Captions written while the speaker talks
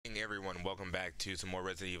everyone. Welcome back to some more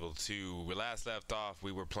Resident Evil 2. We last left off,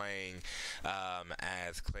 we were playing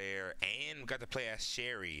as Claire, and we got to play as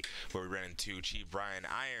Sherry, where we ran into Chief Brian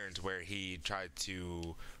Irons, where he tried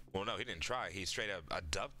to, well, no, he didn't try. He straight up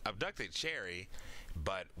abducted Sherry,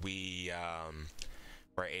 but we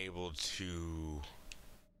were able to,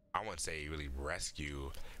 I wouldn't say really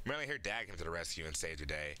rescue. Mainly her dad came to the rescue and saved the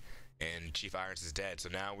day. And Chief Irons is dead. So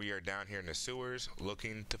now we are down here in the sewers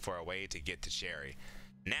looking for a way to get to Sherry.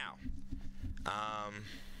 Now, I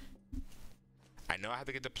know I have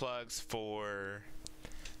to get the plugs for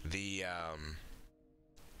the,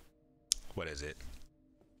 what is it?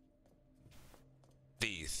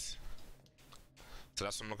 These. So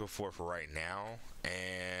that's what I'm looking for right now.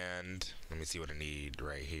 And let me see what I need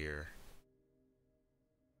right here.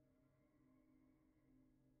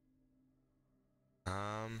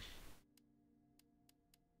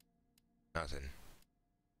 Nothing.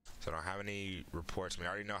 So I don't have any reports. I mean,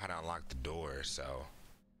 I already know how to unlock the door, so.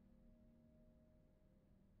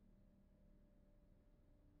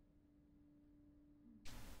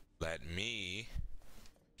 Let me.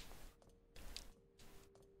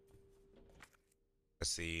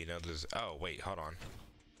 Let's see, you know, there's, oh, wait, hold on.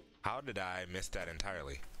 How did I miss that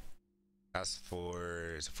entirely? That's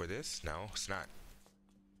for, is it for this? No, it's not.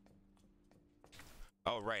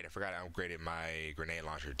 Oh, right, I forgot I upgraded my grenade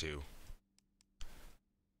launcher too.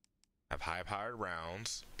 Have high-powered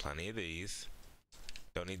rounds, plenty of these.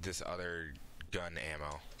 Don't need this other gun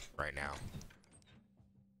ammo right now.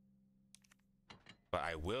 But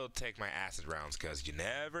I will take my acid rounds because you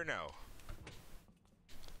never know.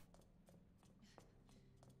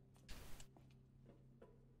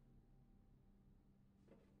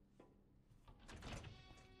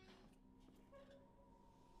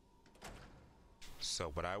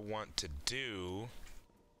 So what I want to do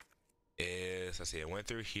is, let's see, I went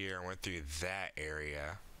through here, I went through that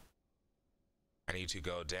area. I need to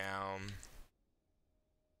go down.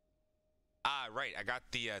 Ah, right, I got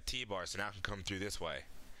the T-bar, so now I can come through this way.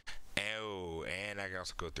 Oh, and I can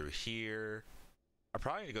also go through here. I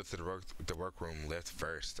probably need to go to the workroom lift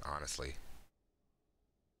first, honestly.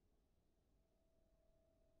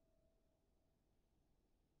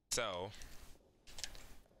 So,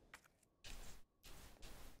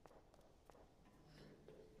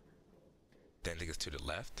 then I think it's to the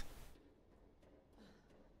left.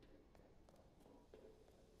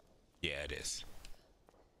 Yeah, it is.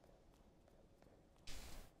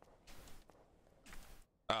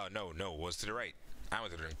 Oh, no, it was to the right. I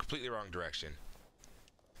went in the completely wrong direction.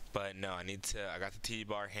 But no, I got the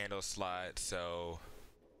T-bar handle slot, so.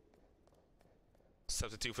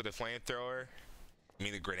 Substitute for the flamethrower. You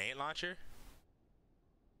mean the grenade launcher?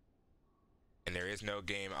 And there is no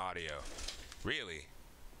game audio. Really?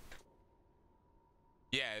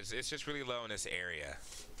 Yeah, it's just really low in this area.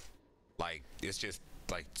 Like, it's just,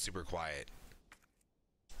 like, super quiet.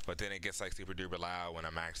 But then it gets, like, super duper loud when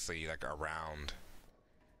I'm actually, like, around.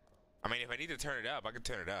 I mean, if I need to turn it up, I can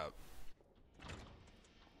turn it up.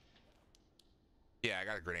 Yeah, I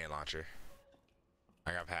got a grenade launcher.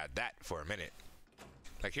 Like, I've had that for a minute.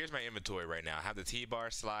 Like, here's my inventory right now. I have the T-bar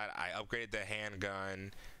slot. I upgraded the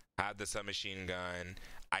handgun. I have the submachine gun.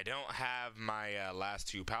 I don't have my last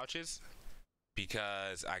two pouches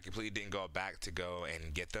because I completely didn't go back to go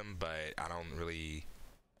and get them, but I don't really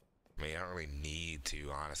need to,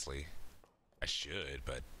 honestly. I should,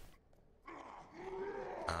 but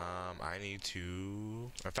I need to,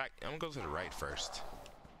 in fact, I'm gonna go to the right first.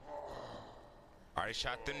 Already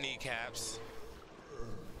shot them kneecaps.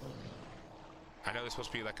 I know there's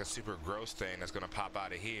supposed to be like a super gross thing that's gonna pop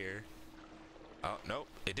out of here. Oh, nope,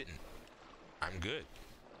 it didn't. I'm good.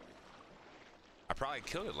 I probably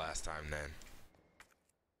killed it last time then.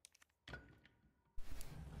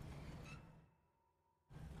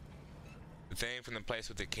 The thing from the place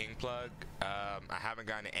with the king plug, I haven't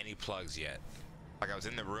gotten any plugs yet. Like, I was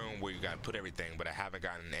in the room where you gotta put everything, but I haven't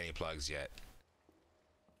gotten any plugs yet.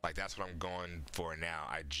 Like, that's what I'm going for now.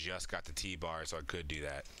 I just got the T-bar, so I could do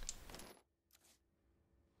that.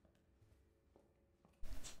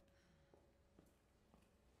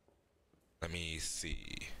 Let me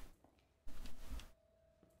see.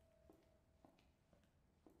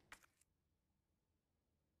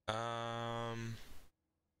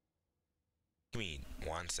 Give me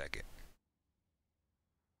 1 second.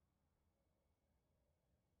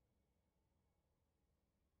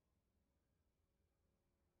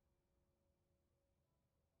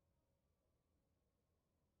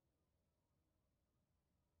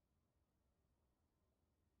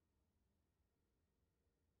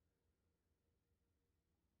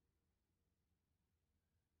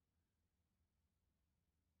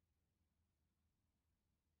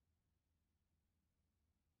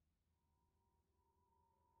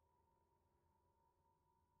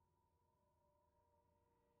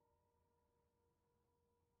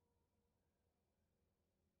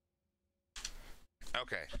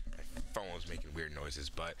 Okay. My phone was making weird noises,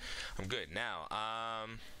 but I'm good now.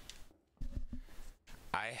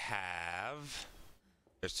 I have.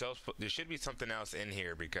 There should be something else in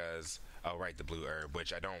here because, oh right, the blue herb,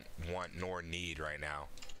 which I don't want nor need right now.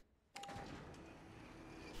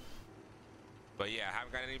 But yeah, I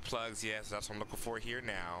haven't got any plugs yet, so that's what I'm looking for here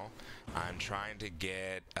now. I'm trying to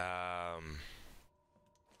get,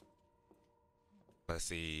 let's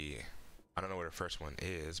see, I don't know where the first one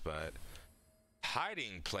is, but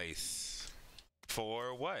hiding place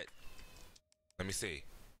for what? Let me see.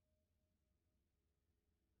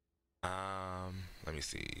 Let me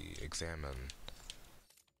see, examine.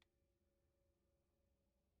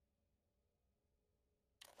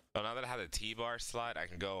 So now that I have the T-bar slot, I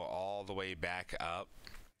can go all the way back up.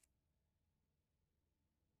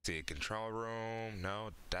 See, control room. No,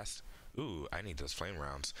 that's... Ooh, I need those flame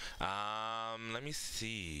rounds. Let me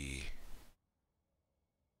see.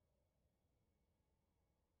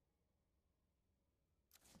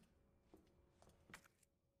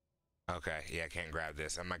 Okay, yeah, I can't grab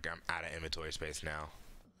this. I'm out of inventory space now.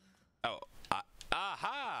 Oh,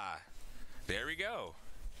 aha! There we go.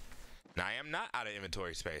 Now I am not out of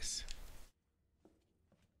inventory space.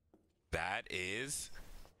 That is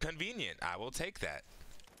convenient. I will take that.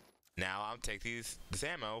 Now I'll take this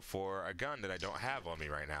ammo for a gun that I don't have on me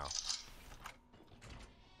right now.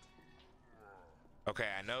 Okay,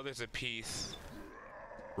 I know there's a piece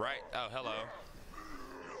right. Oh, hello.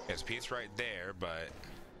 There's a piece right there, but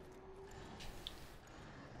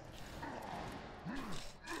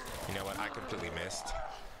you know what? I completely missed.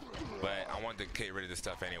 But I wanted to get rid of this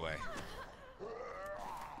stuff anyway.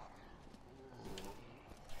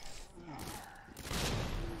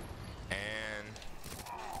 And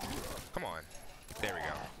come on. There we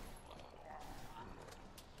go.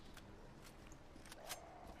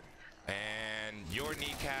 And your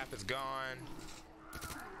kneecap is gone.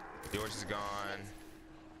 Yours is gone.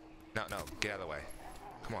 No, get out of the way.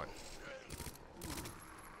 Come on.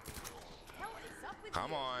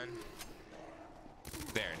 Come on.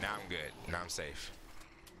 There, now I'm good. Now I'm safe.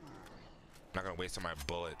 I'm not gonna waste all my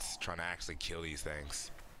bullets trying to actually kill these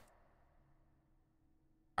things.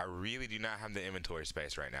 I really do not have the inventory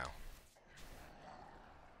space right now.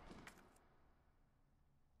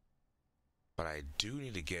 But I do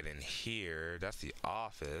need to get in here. That's the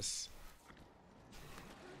office.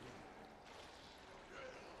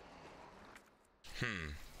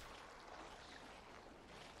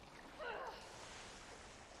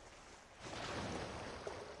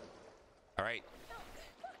 All right.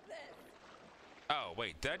 Oh,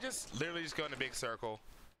 wait. Did I just literally just go in a big circle?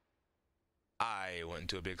 I went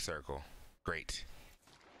into a big circle. Great.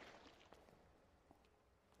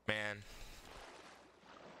 Man.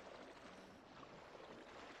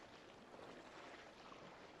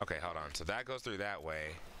 Okay, hold on. So that goes through that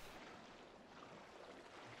way.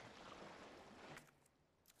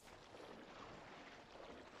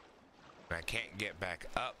 And I can't get back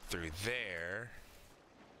up through there.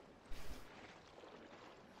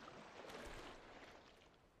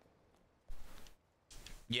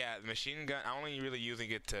 Yeah, the machine gun, I'm only really using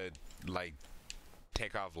it to, like,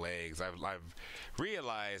 take off legs. I've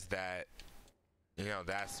realized that, you know,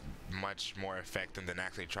 that's much more effective than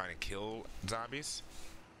actually trying to kill zombies.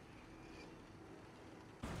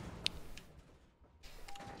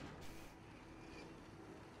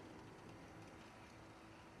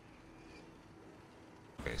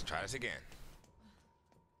 Okay, let's try this again.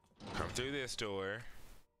 Come through this door.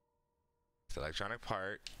 It's an electronic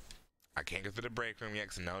part. I can't get through the break room yet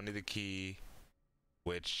because I don't need the key,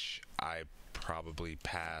 which I probably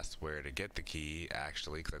passed where to get the key,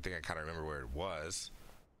 actually, because I think I kind of remember where it was.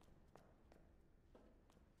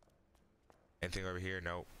 Anything over here?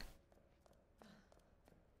 Nope.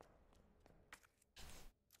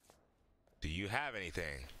 Do you have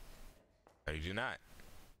anything? No, you do not.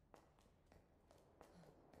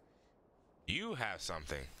 You have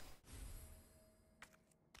something.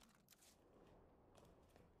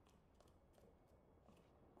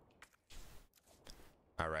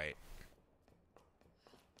 All right.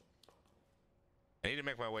 I need to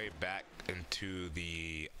make my way back into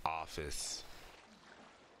the office.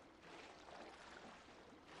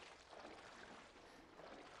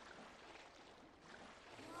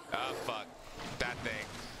 Oh, fuck. That thing.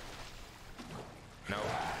 No.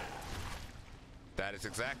 That is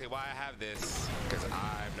exactly why I have this, because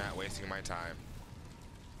I'm not wasting my time.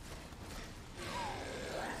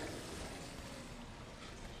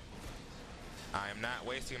 I am not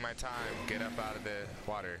wasting my time. Get up out of the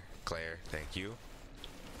water, Claire. Thank you.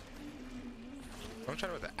 I'm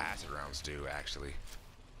trying to what the acid rounds do, actually.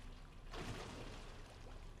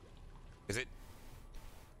 Is it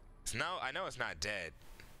No, I know it's not dead.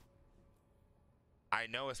 I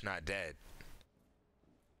know it's not dead.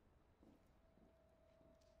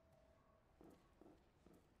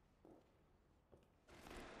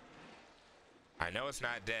 I know it's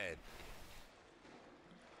not dead.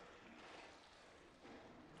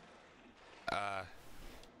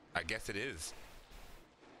 I guess it is.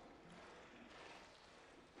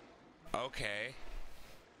 Okay.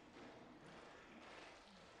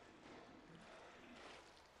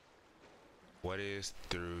 What is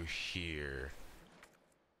through here?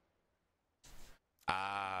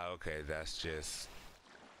 Ah, okay, that's just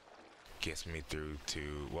gets me through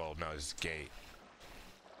to, well, no, it's gate.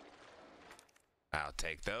 I'll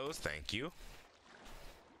take those, thank you.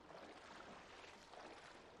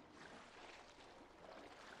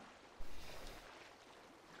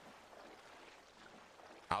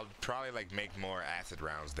 I'll probably like make more acid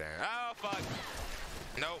rounds then. Oh, fuck.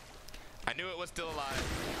 Nope. I knew it was still alive.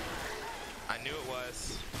 I knew it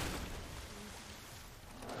was.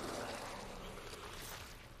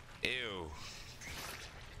 Ew.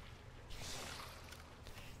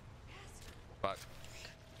 Fuck.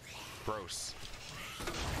 Gross.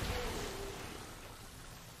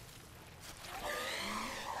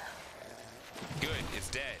 Good, it's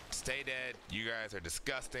dead. Stay dead. You guys are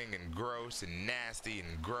disgusting and gross and nasty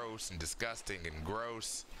and gross and disgusting and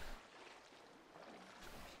gross.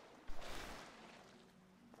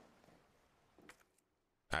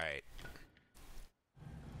 All right.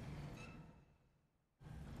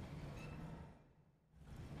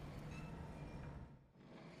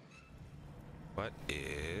 What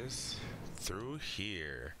is through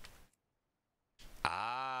here?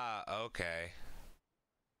 Ah, okay.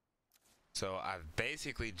 So I've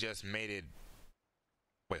basically just made it.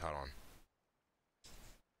 Wait, hold on.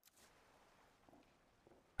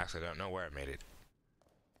 Actually, I don't know where I made it.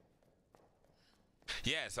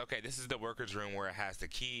 Yes, okay, this is the workers' room where it has the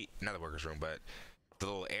key. Not the workers' room, but the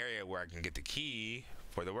little area where I can get the key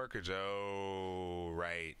for the workers. Oh,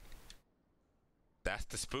 right. That's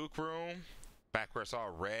the spook room. Back where it's all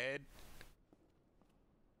red.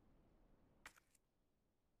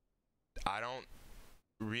 I don't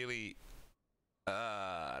really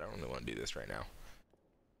want to do this right now.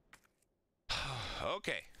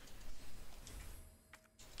 Okay.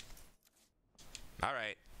 All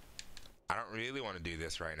right. I don't really want to do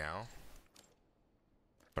this right now,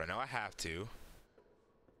 but I know I have to.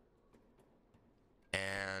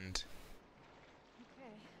 And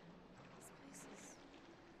okay, this place is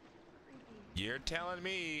creepy. you're telling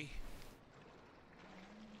me.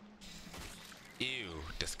 Ew,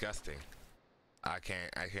 disgusting. I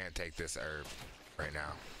can't take this herb right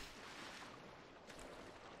now.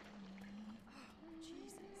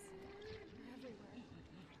 Jesus, they're everywhere.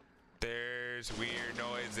 There's weird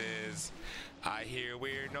noises. I hear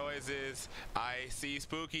weird noises. I see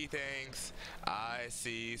spooky things. I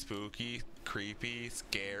see spooky, creepy,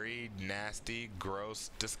 scary, nasty, gross,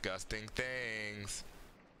 disgusting things.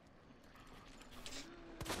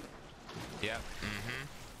 Yep, mm-hmm.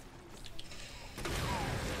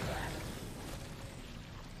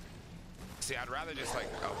 See, I'd rather just like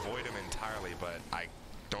avoid them entirely, but I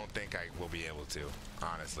don't think I will be able to,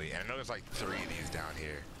 honestly. And I know there's like 3 of these down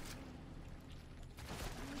here.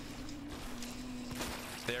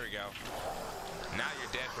 There we go. Now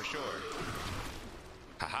you're dead for sure.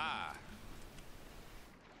 Haha.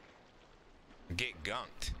 Get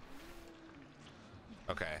gunked.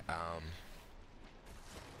 Okay,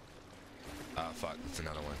 oh, fuck, it's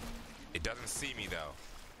another one. It doesn't see me, though.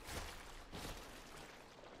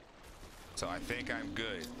 So I think I'm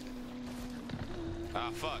good. Ah,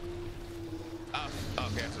 fuck. Oh,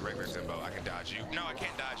 okay, that's a regular Zimbo. I can dodge you. No, I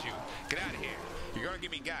can't dodge you. Get out of here. You're gonna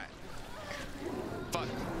get me got. Fuck.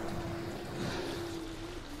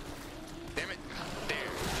 Damn it. There.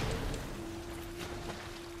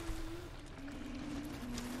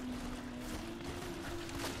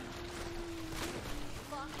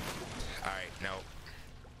 Alright, no.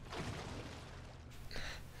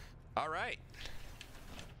 Alright.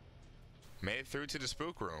 Made it through to the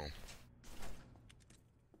spook room.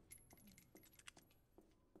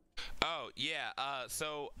 Oh, yeah,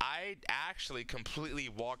 so I actually completely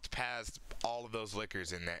walked past all of those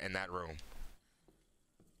liquors in that room.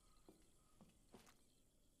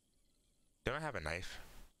 Don't I have a knife?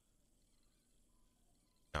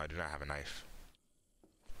 No, I do not have a knife.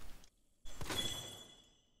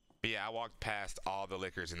 But yeah, I walked past all the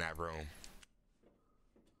liquors in that room.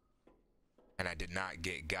 And I did not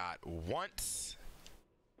get got once.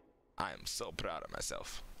 I am so proud of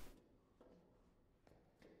myself.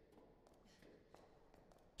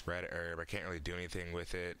 Red herb, I can't really do anything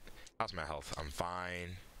with it. How's my health? I'm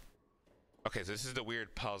fine. Okay, so this is the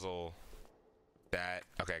weird puzzle that...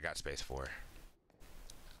 Okay, I got space for.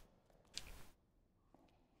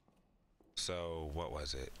 So, what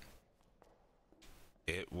was it?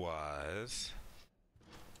 It was...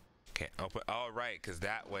 Can't open... Oh, right, because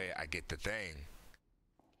that way I get the thing.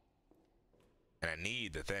 And I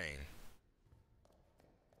need the thing.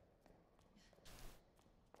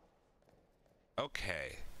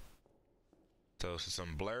 Okay. So,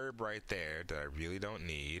 some blurb right there that I really don't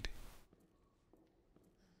need.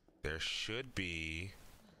 There should be...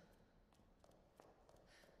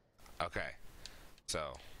 Okay.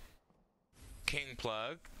 So, King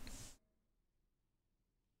plug.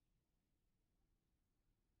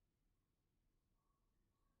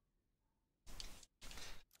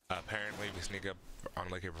 Apparently, if you sneak up on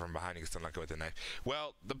looking from behind, you can still knock it with a knife.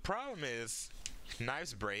 Well, the problem is,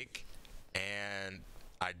 knives break, and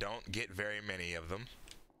I don't get very many of them.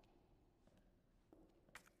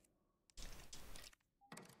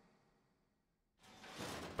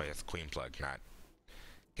 But it's queen plug, not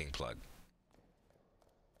king plug.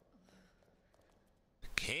 The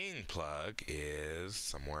king plug is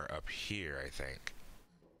somewhere up here, I think.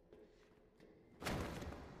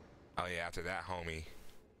 Oh yeah, after that, homie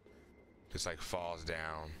just like falls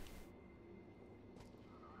down.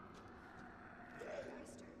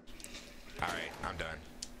 Alright, I'm done.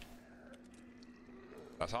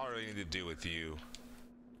 That's all I really need to do with you.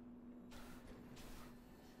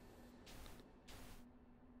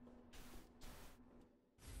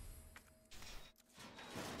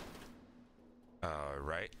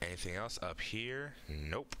 Alright, anything else up here?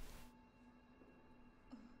 Nope.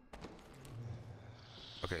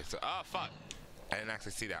 Okay, so, oh fuck! I didn't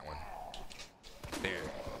actually see that one. There.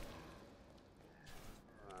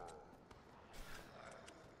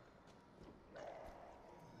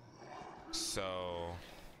 So...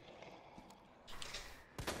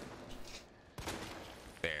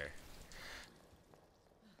 There.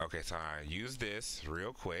 Okay, so I use this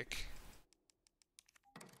real quick.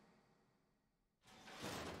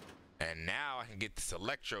 And now I can get this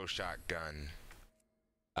electro shotgun.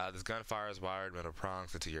 This gun fires wired metal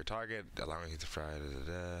prongs into your target, allowing you to fry.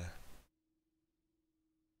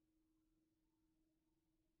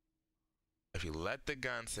 If you let the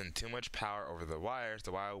gun send too much power over the wires,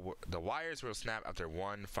 the wires will snap after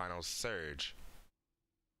one final surge.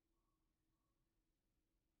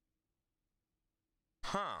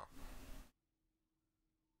 Huh.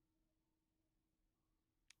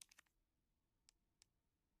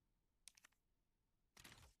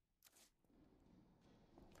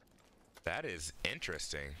 That is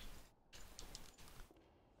interesting.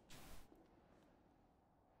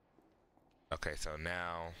 Okay, so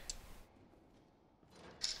now...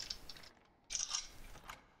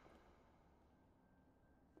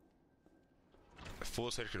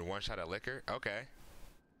 Full surge can one-shot a liquor? Okay.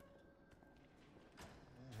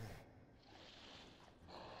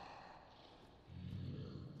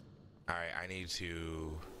 Alright, I need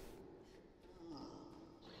to...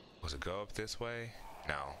 Was it go up this way?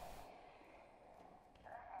 No.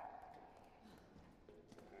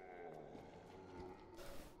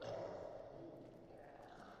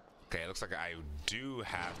 Okay, it looks like I do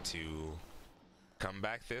have to come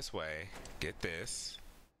back this way, get this.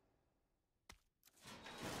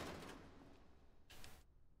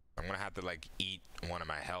 I'm gonna have to like eat one of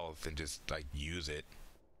my health and just like use it.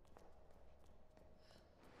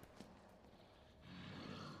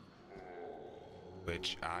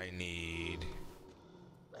 Which I need.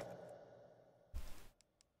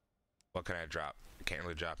 What can I drop? I can't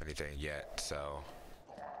really drop anything yet, so.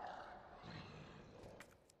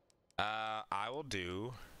 I will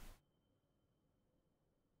do.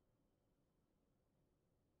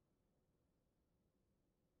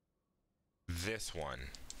 This one.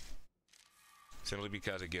 Simply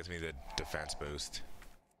because it gives me the defense boost.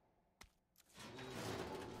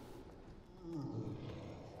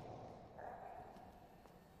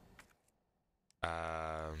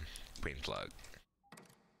 Queen plug.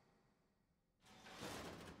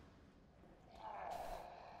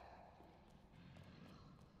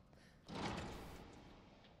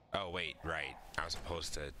 Oh wait, right. I was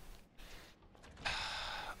supposed to.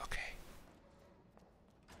 Okay.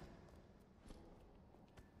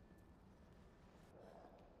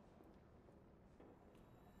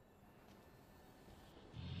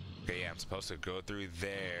 Okay, yeah, I'm supposed to go through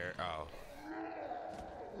there. Oh.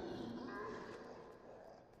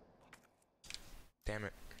 Damn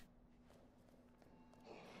it.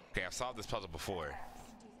 Okay, I've solved this puzzle before.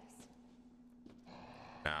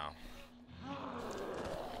 Now.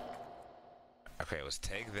 Okay, let's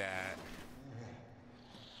take that.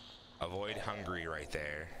 Avoid hungry right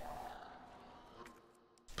there.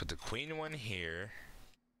 Put the queen one here.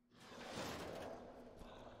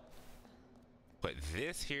 Put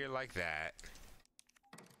this here like that.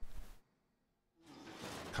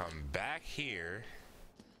 Come back here.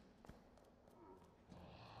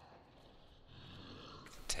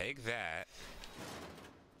 Take that.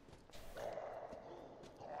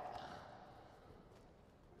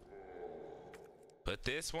 Put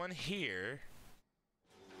this one here.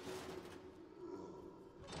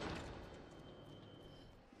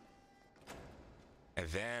 And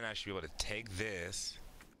then I should be able to take this.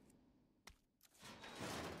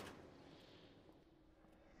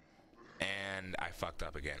 And I fucked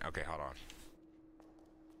up again. Okay, hold on.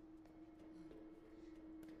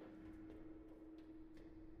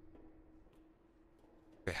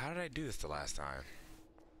 Wait, how did I do this the last time?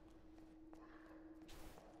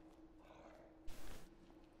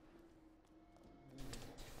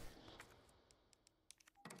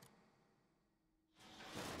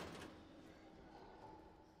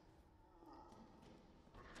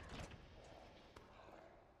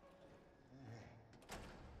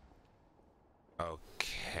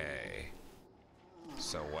 Okay.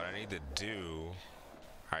 So what I need to do...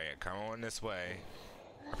 Alright, come on this way.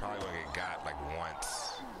 I probably gonna get got like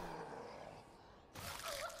once.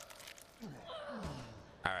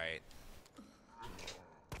 Alright.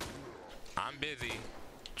 I'm busy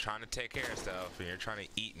trying to take care of stuff and you're trying to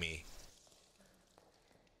eat me.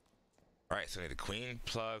 Alright, so I need the queen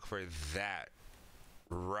plug for that.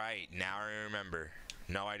 Right, now I remember.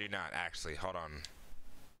 No, I do not, actually. Hold on.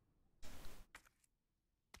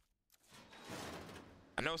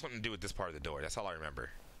 I know it's something to do with this part of the door. That's all I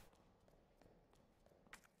remember.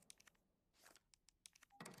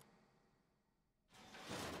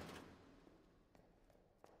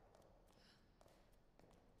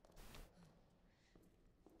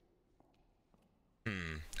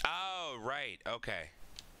 Oh, right. Okay.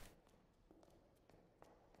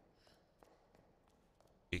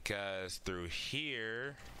 Because through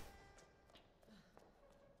here...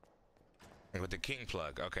 with the king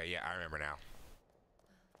plug. Okay, yeah, I remember now.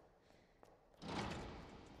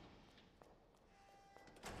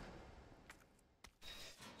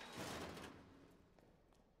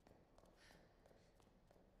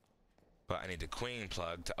 But I need the queen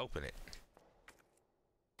plug to open it.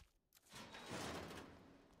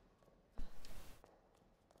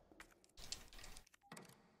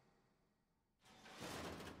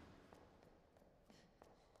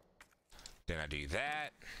 Then I do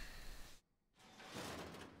that.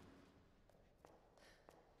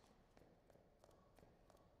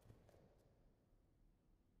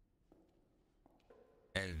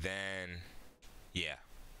 And then, yeah.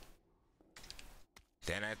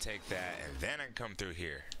 Then I take that, and then I come through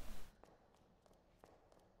here.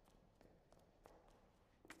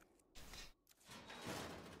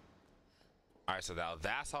 Alright, so now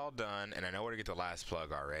that's all done, and I know where to get the last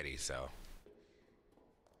plug already, so.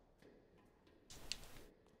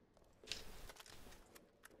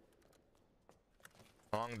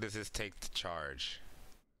 How long does this take to charge?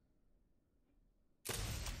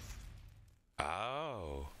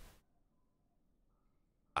 Oh.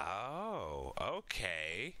 Oh,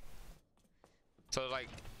 okay. So, like,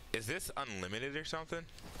 is this unlimited or something?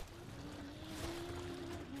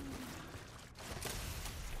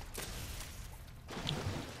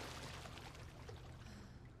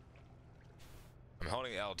 I'm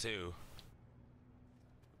holding L2.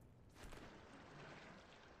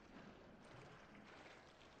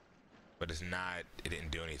 But it's not, it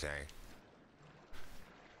didn't do anything.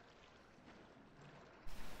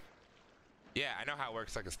 Yeah, I know how it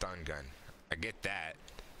works like a stun gun. I get that.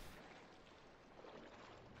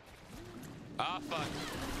 Oh, fuck.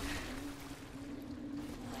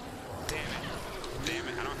 Damn it. Damn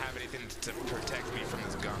it, I don't have anything to protect me from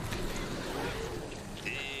this gunk.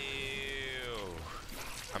 Ew.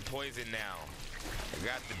 I'm poisoned now. I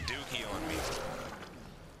got the dookie on me.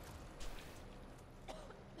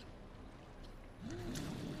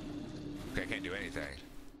 Okay, I can't do anything.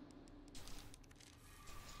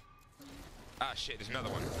 Ah, shit, there's another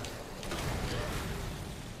one.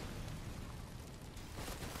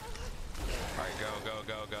 Alright, go.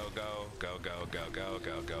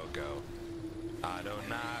 I do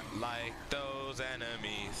not like those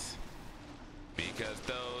enemies because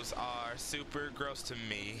those are super gross to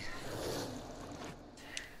me.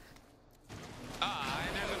 Ah,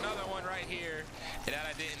 and there's another one right here that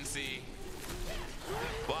I didn't see.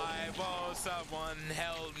 Why won't someone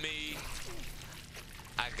help me?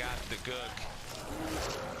 I got the gook,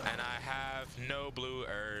 and I have no blue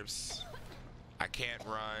herbs. I can't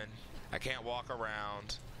run. I can't walk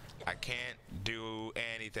around. I can't do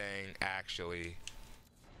anything, actually.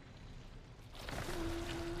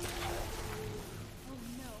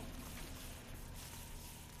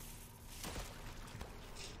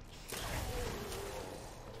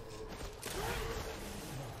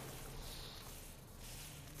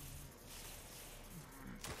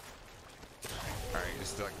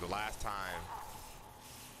 to like the last time.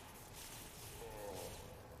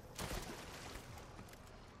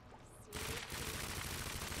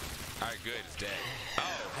 Alright, good, it's dead.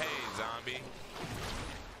 Oh, hey, zombie.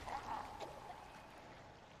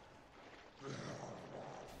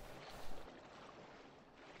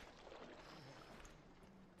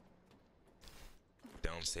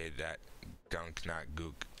 Don't say that. Gunk, not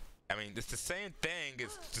gook. I mean, it's the same thing.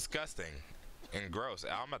 It's disgusting and gross.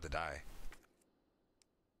 I'm about to die.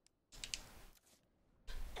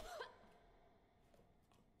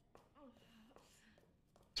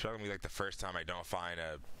 It's probably gonna be like the first time I don't find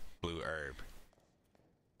a blue herb.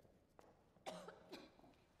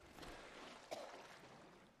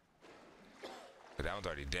 But that one's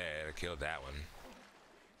already dead. I killed that one.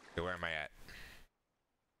 Okay, where am I at?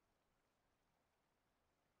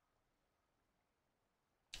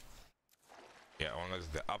 Yeah, one looks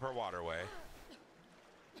the upper waterway.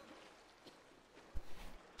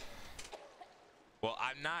 Well,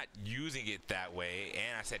 I'm not using it that way,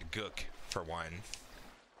 and I said gook for one,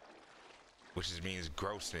 which just means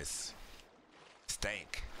grossness,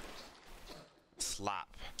 stank, slop.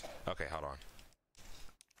 Okay, hold on.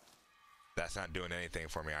 That's not doing anything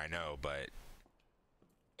for me, I know, but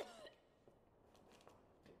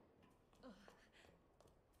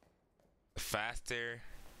faster.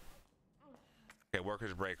 Okay,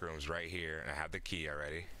 workers' break room's right here, and I have the key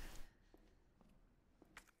already.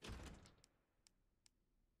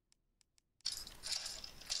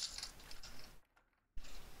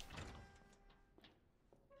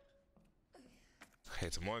 Okay,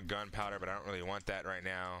 some more gunpowder, but I don't really want that right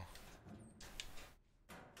now.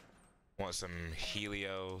 Want some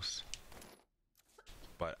Helios,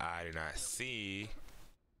 but I do not see.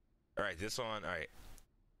 All right, this one. All right,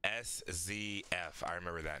 SZF. I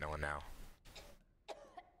remember that one now.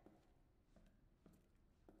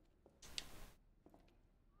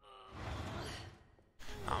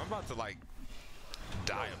 I'm about to like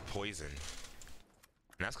die of poison, and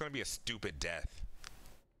that's gonna be a stupid death.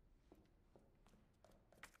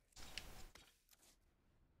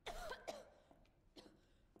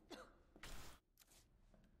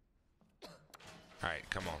 All right,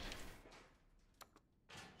 come on.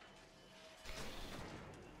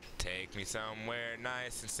 Take me somewhere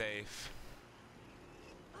nice and safe.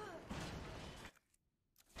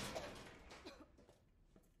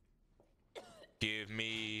 Give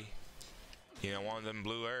me, you know, one of them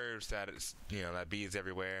blue herbs that is, you know, that bees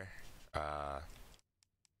everywhere. I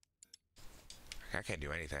can't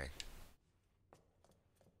do anything.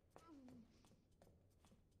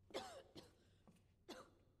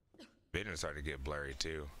 Vision starting to get blurry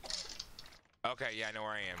too. Okay, yeah, I know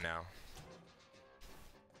where I am now.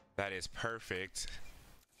 That is perfect.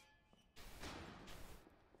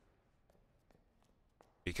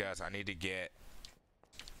 Because I need to get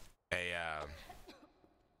a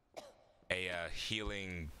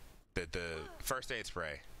healing, the first aid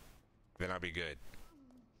spray. Then I'll be good.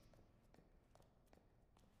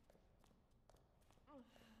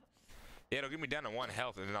 Yeah, it'll get me down to 1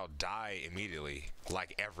 health and then I'll die immediately,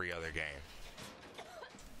 like every other game.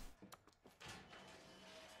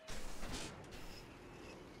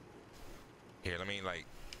 Here, let me like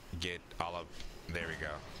get all of, there we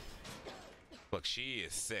go. Look, she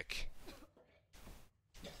is sick.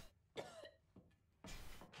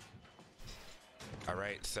 All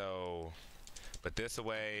right, so put this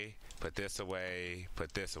away, put this away,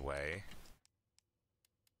 put this away.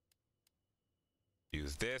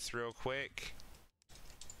 Use this real quick.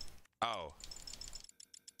 Oh.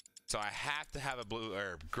 So I have to have a blue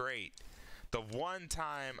herb. Great. The one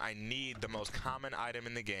time I need the most common item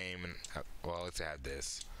in the game, and well, let's add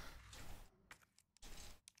this.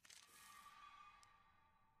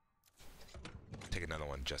 Take another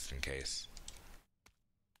one just in case.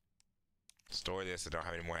 Store this, I don't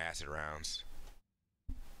have any more acid rounds.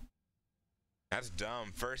 That's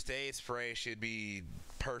dumb. First aid spray should be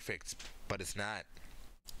perfect, but it's not.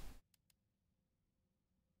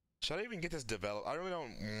 Should I even get this developed? I really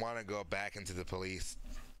don't want to go back into the police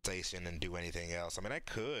station and do anything else. I mean, I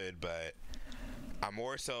could, but I'm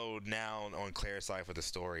more so now on Claire's side for the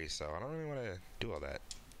story, so I don't really want to do all that.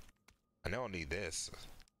 I know I'll need this.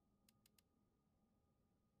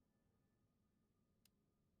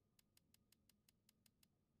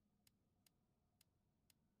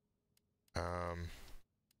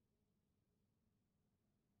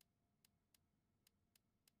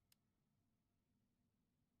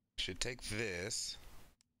 Should take this,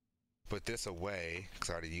 put this away,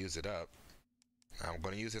 because I already used it up. I'm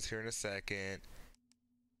going to use this here in a second.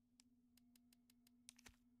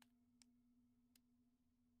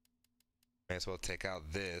 May as well take out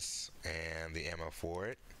this and the ammo for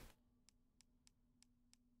it.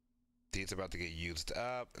 These about to get used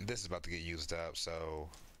up. This is about to get used up, so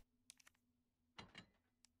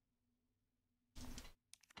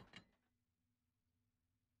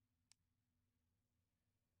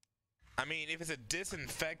I mean, if it's a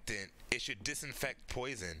disinfectant, it should disinfect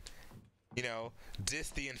poison. You know,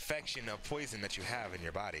 the infection of poison that you have in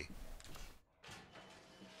your body.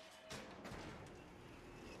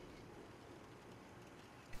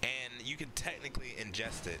 And you can technically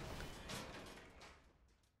ingest it.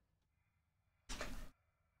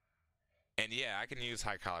 And yeah, I can use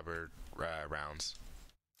high caliber rounds.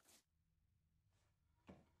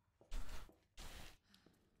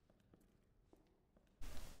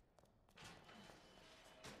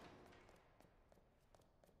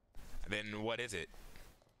 Then what is it?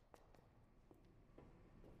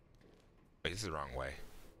 Wait, this is the wrong way.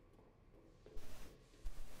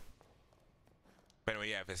 But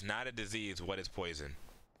anyway, yeah, if it's not a disease, what is poison?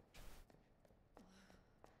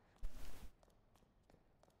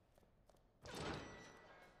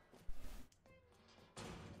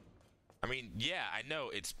 I mean, yeah, I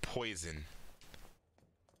know it's poison.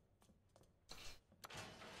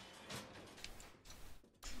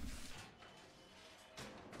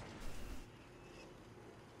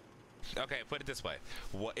 Okay, put it this way.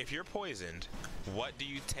 What if you're poisoned, what do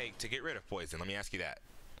you take to get rid of poison? Let me ask you that.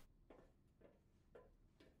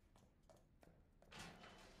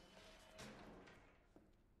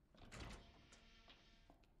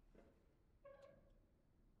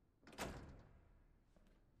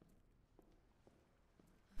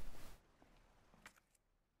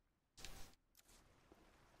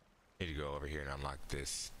 Need to go over here and unlock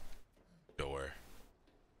this door.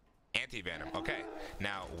 Anti-venom. Okay.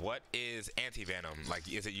 Now, what is anti-venom?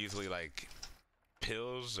 Like, is it usually like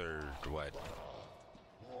pills or what?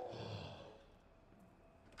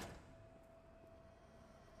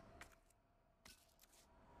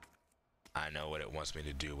 I know what it wants me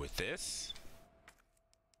to do with this,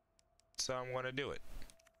 so I'm going to do it.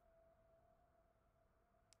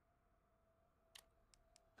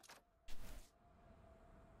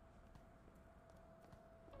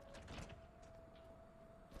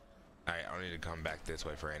 Alright, I don't need to come back this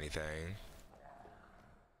way for anything.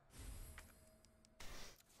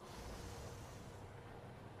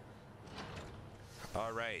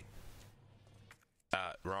 Alright.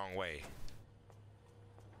 Wrong way.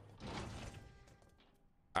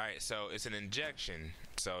 Alright, so it's an injection.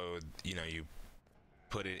 So, you know, you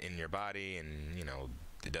put it in your body and, you know,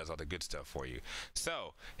 it does all the good stuff for you.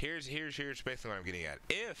 So, here's basically what I'm getting at.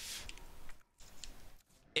 If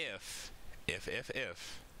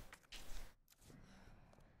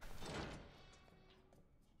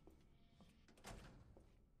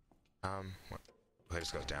okay,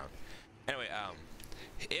 this goes down. Anyway,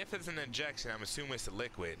 if it's an injection, I'm assuming it's a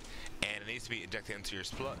liquid, and it needs to be injected into your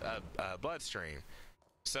bloodstream.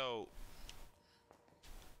 So,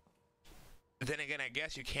 then again, I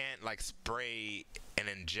guess you can't like spray an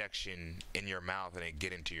injection in your mouth and it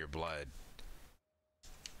get into your blood.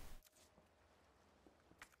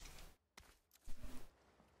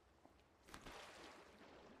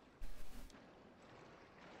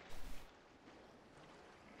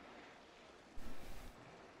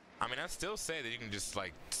 I mean, I'd still say that you can just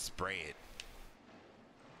like spray it.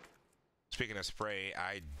 Speaking of spray,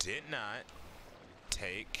 I did not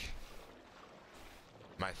take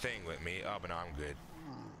my thing with me. Oh, but no, I'm good.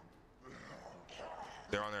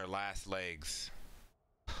 They're on their last legs.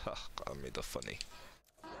 I made the funny.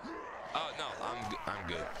 Oh no, I'm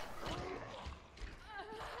good.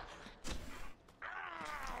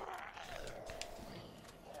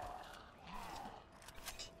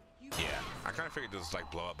 Yeah, I kind of figured those like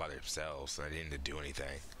blow up by themselves, so I didn't need to do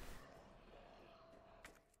anything.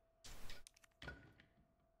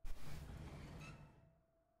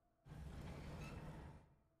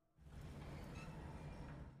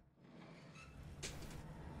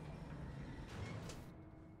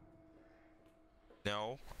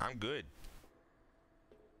 No, I'm good.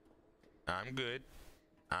 I'm good.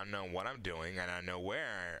 I know what I'm doing, and I know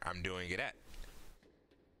where I'm doing it at.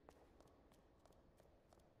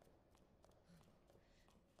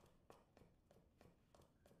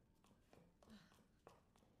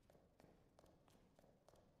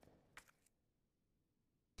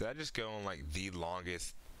 Did I just go on like the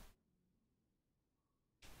longest?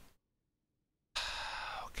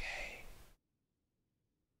 Okay.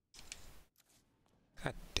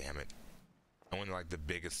 God damn it. I went like the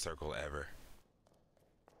biggest circle ever.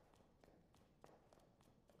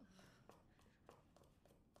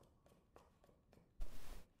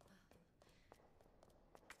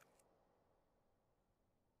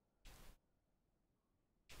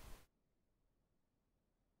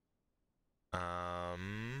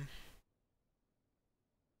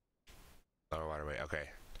 Okay.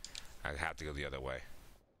 I have to go the other way.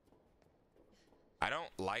 I don't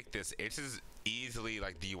like this. This is easily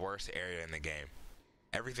like the worst area in the game.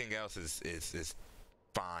 Everything else is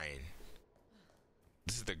fine.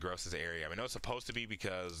 This is the grossest area. I mean, I know it's supposed to be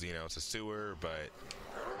because, you know, it's a sewer, but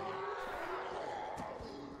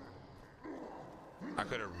I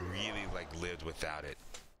could have really like lived without it.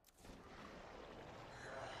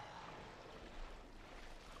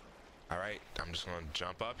 All right, I'm just gonna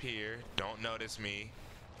jump up here. Don't notice me.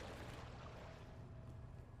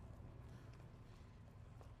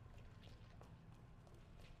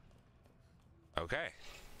 Okay.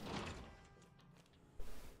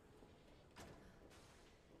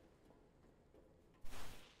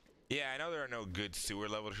 Yeah, I know there are no good sewer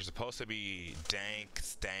levels. You're supposed to be dank,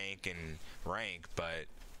 stank, and rank, but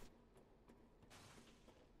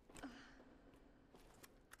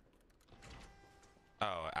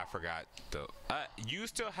oh, I forgot. You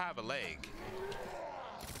still have a leg.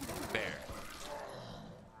 There.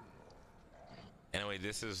 Anyway,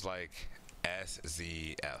 this is like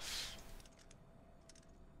SZF.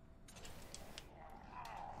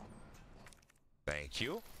 Thank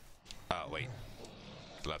you. Oh, wait.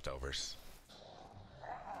 Leftovers.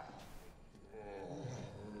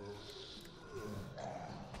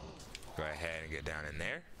 Go ahead and get down in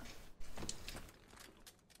there.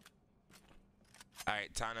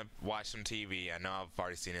 Alright, time to watch some TV. I know I've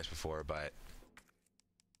already seen this before, but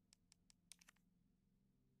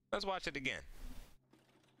let's watch it again.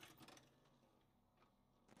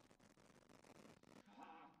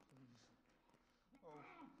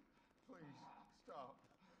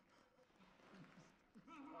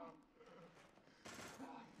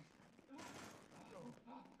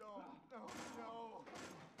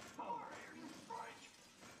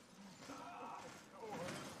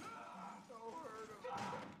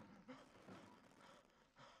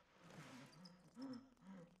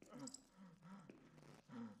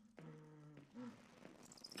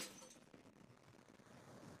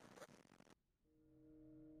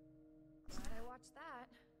 Glad I watched that.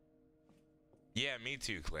 Yeah, me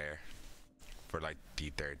too, Claire. For like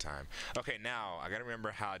the third time. Okay, now I gotta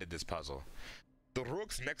remember how I did this puzzle. The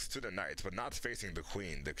rook's next to the knight, but not facing the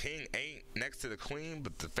queen. The king ain't next to the queen,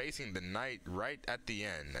 but facing the knight right at the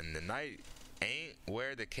end. And the knight ain't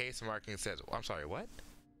where the case marking says. I'm sorry, what?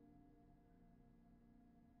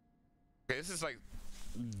 Okay, this is like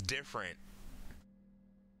different.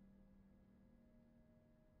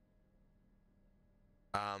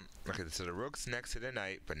 Okay, so the rook's next to the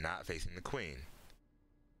knight, but not facing the queen.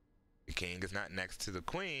 The king is not next to the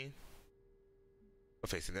queen, but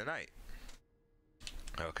facing the knight.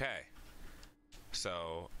 Okay.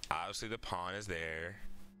 So, obviously the pawn is there.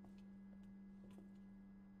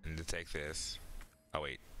 I need to take this. Oh,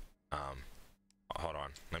 wait. Hold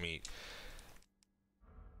on. Let me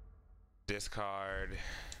discard.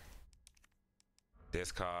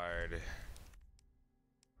 Discard.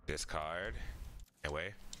 Discard.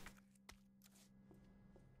 Anyway.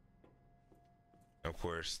 Of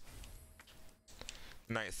course,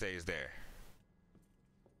 knight stays there.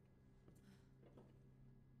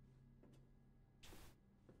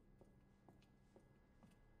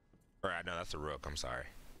 Alright, no, that's the rook. I'm sorry.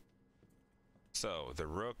 So, the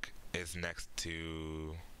rook is next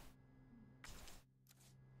to...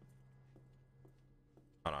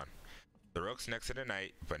 Hold on. The rook's next to the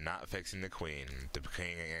knight, but not facing the queen. The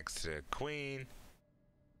king next to the queen,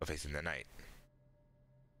 but facing the knight.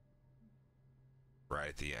 Right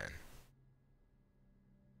at the end.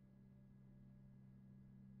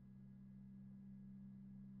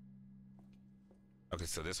 Okay,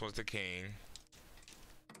 so this one's the king.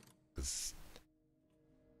 This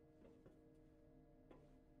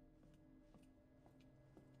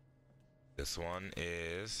one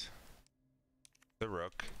is the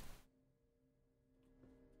rook.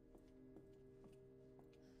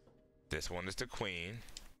 This one is the queen.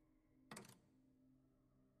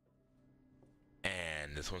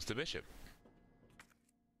 And this one's the bishop.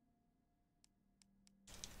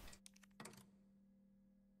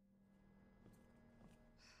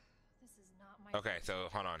 This is not my Okay, so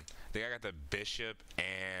hold on. I think I got the bishop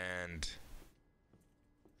and...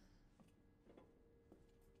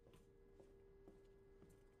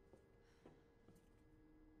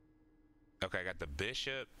 Okay, I got the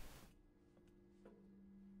bishop.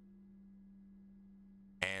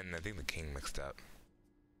 And I think the king mixed up.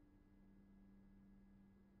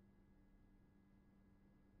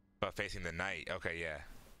 But facing the knight. Okay, yeah.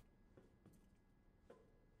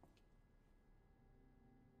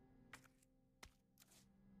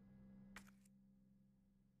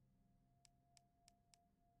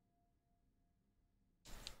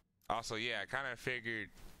 Also, yeah, I kind of figured.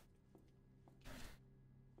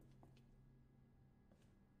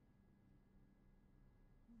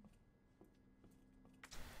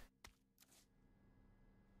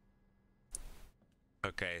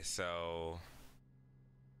 Okay, so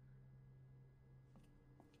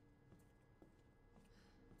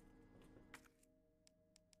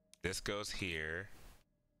this goes here.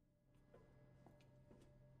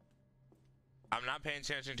 I'm not paying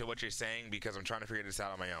attention to what you're saying because I'm trying to figure this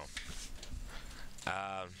out on my own.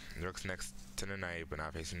 Rook's next to the knight, but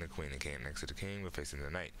not facing the queen. The king next to the king, but facing the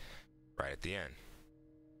knight. Right at the end.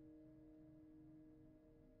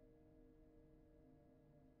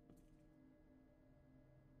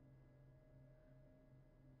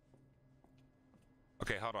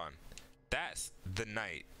 Okay, hold on. That's the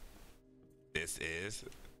knight. This is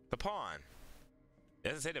the pawn. It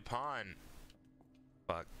doesn't say the pawn.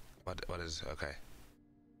 Fuck. What is okay?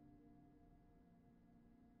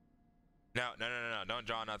 No. Don't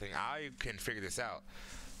draw nothing. I can figure this out.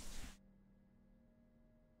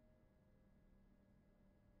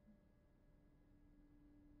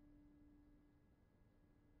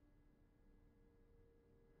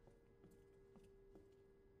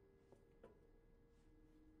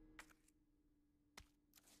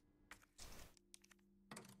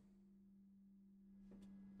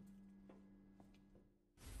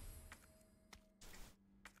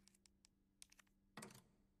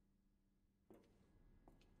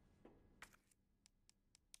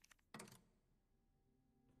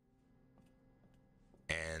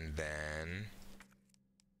 And then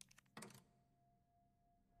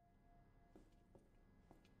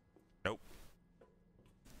nope.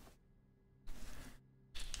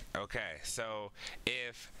 Okay, so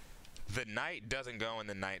if the knight doesn't go in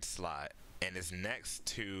the knight slot and is next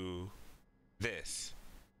to this,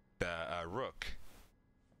 the rook.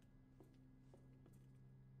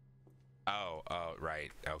 Oh,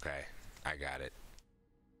 right. Okay, I got it.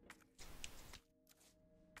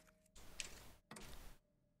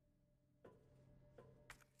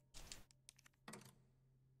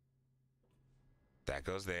 That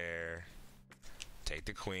goes there. Take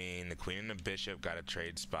the queen. The queen and the bishop got to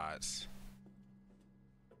trade spots.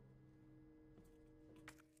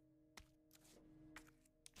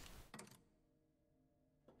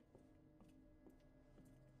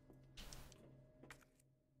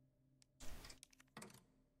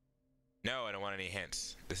 No, I don't want any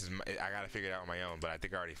hints. This is I gotta figure it out on my own, but I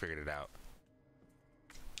think I already figured it out.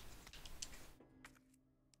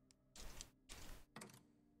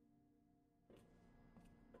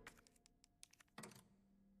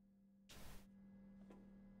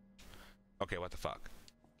 Okay, what the fuck?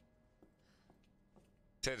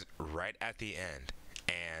 It says right at the end,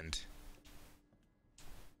 and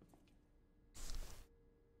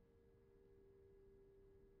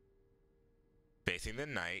facing the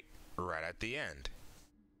knight right at the end.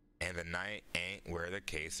 And the knight ain't where the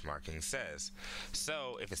case marking says.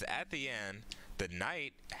 So if it's at the end, the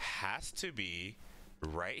knight has to be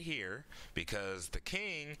right here because the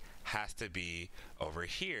king has to be over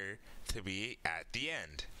here to be at the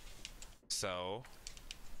end. So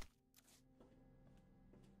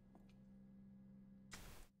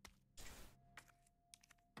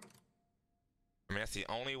I mean that's the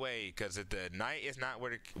only way, because if the knight is not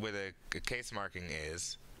where the case marking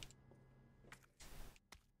is,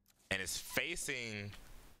 and it's facing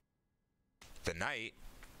the knight,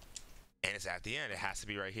 and it's at the end, it has to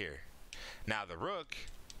be right here. Now the rook,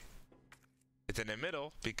 it's in the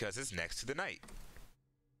middle because it's next to the knight.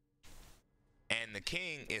 And the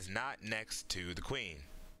king is not next to the queen.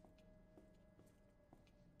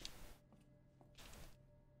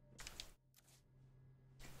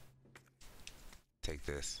 Take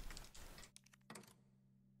this.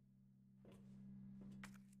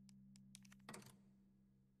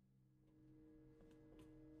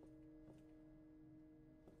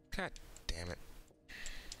 God damn it.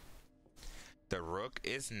 The rook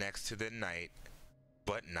is next to the knight,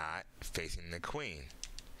 but not facing the queen.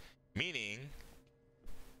 Meaning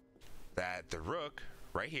that the rook,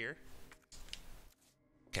 right here,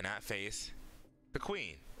 cannot face the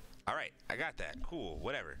queen. Alright, I got that. Cool,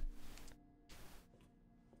 whatever.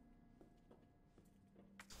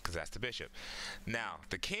 Because that's the bishop. Now,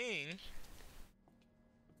 the king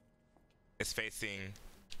is facing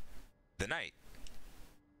the knight.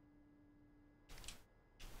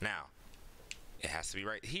 Now, it has to be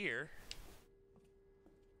right here.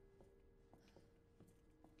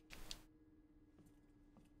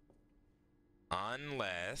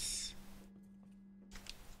 Unless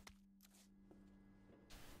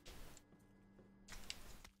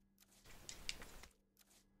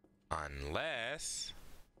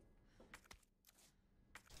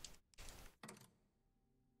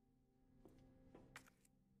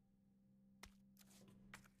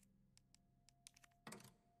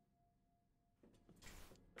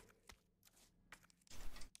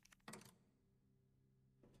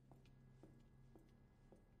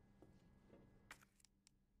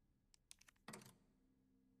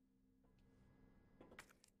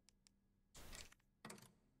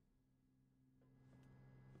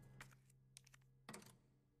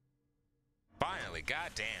Finally,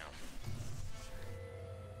 goddamn.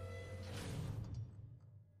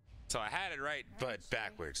 So I had it right, but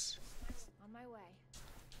backwards. On my way.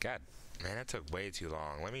 God, man, that took way too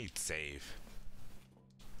long. Let me save.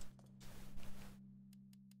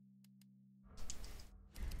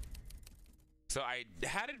 So I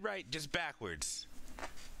had it right, just backwards.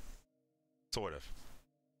 Sort of.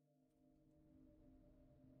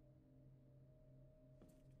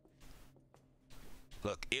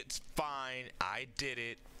 Look, it's fine. I did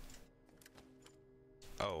it.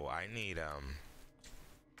 Oh, I need,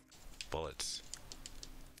 bullets.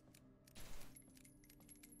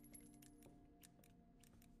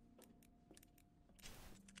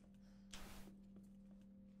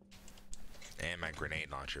 And my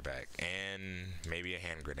grenade launcher back. And maybe a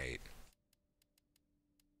hand grenade.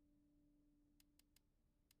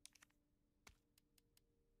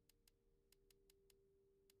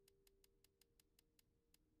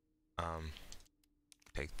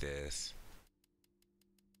 Take this.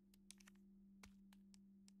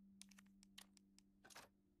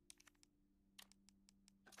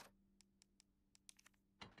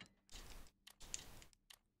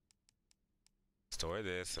 Store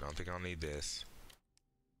this. I don't think I'll need this.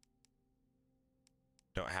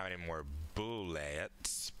 Don't have any more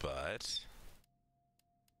bullets, but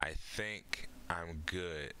I think I'm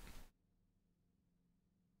good.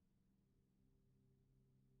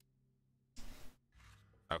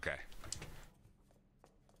 Okay.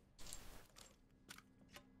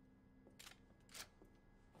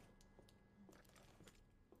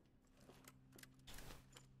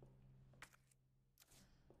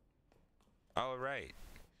 All right.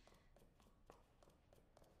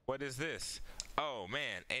 What is this? Oh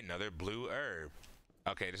man, another blue herb.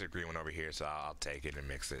 Okay, there's a green one over here, so I'll take it and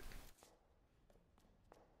mix it.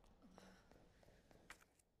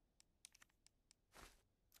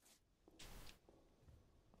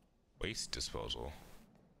 Waste disposal.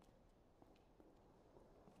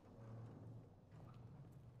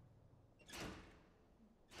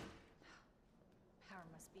 Power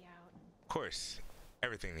must be out. Of course,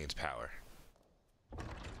 everything needs power.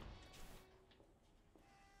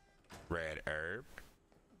 Red herb.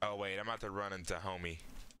 Oh wait, I'm about to run into homie.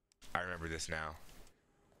 I remember this now.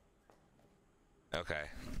 Okay,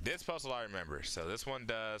 this puzzle I remember. So this one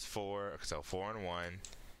does 4, so 4 and 1.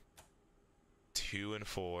 2 and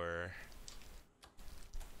 4.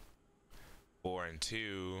 4 and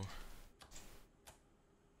 2.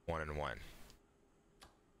 1 and 1.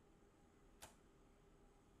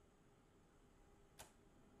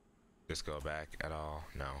 This go back at all?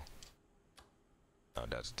 No. No,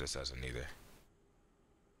 this doesn't either.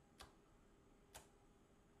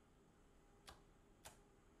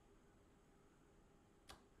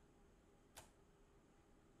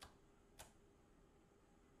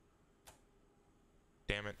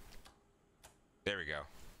 Damn it. There we go.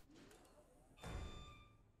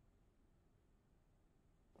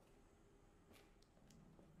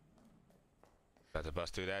 About to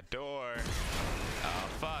bust through that door. Oh,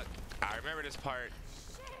 fuck. I remember this part.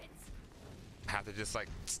 Shit! I have to just, like,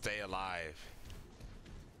 stay alive.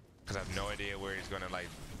 Because I have no idea where he's going to, like,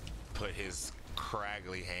 put his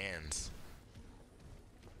craggly hands.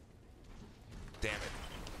 Damn it.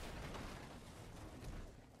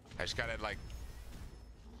 I just gotta, like,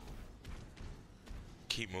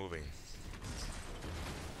 keep moving.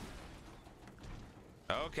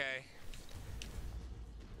 Okay.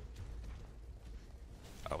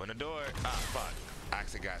 Open the door. Ah, fuck. I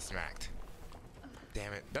actually got smacked.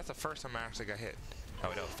 Damn it. That's the first time I actually got hit.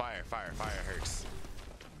 Oh, no. Fire, fire, fire hurts.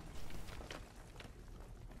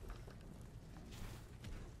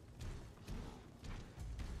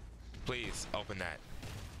 Please open that.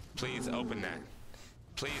 Please open that.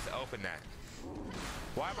 Please open that.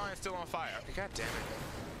 Why am I still on fire? Okay, god damn it.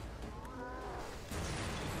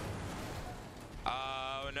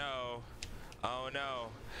 Oh no. Oh no.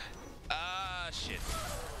 Ah, shit.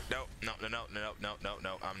 No, no, no, no, no, no, no,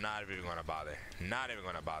 no. I'm not even gonna bother. Not even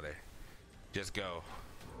gonna bother. Just go.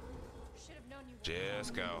 Should have known you.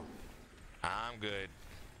 Just go. I'm good.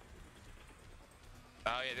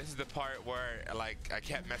 Oh yeah, this is the part where, like, I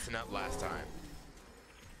kept messing up last time.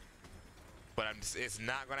 But it's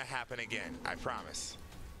not gonna happen again, I promise.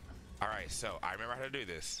 Alright, so I remember how to do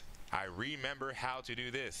this. I remember how to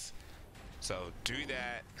do this. So do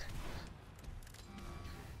that.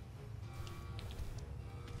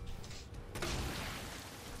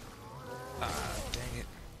 Dang it.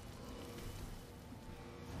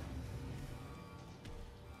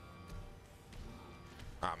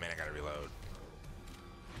 Oh man, I gotta reload.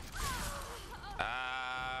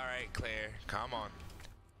 Alright, Claire, come on.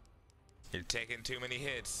 You're taking too many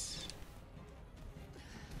hits.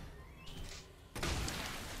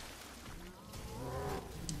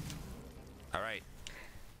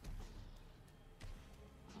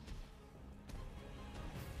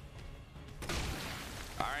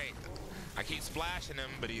 I keep splashing him,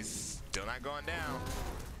 but he's still not going down.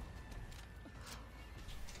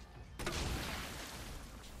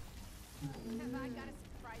 Have I got a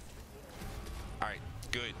surprise for you? All right,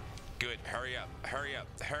 good, good. Hurry up, hurry up,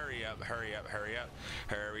 hurry up, hurry up, hurry up,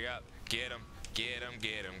 hurry up. Get him, get him,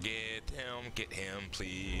 get him, get him,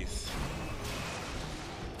 please.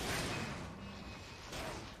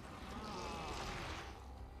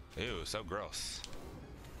 Ew, so gross.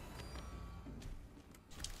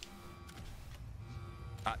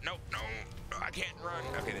 No, no, I can't run.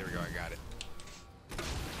 Okay, there we go, I got it.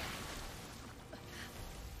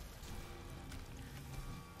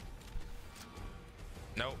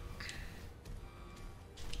 Nope.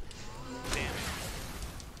 Damn it.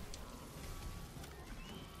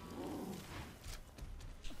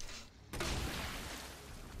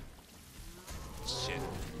 Shit.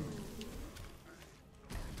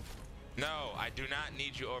 No, I do not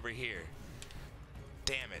need you over here.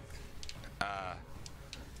 Damn it.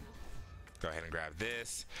 Go ahead and grab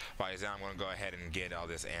this. While he's down, I'm gonna go ahead and get all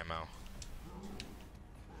this ammo.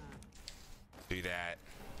 Do that.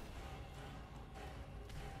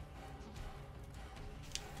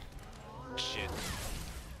 Shit.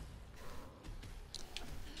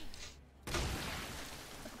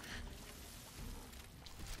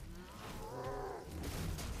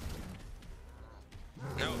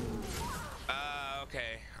 No.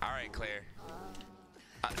 Okay. All right, Claire.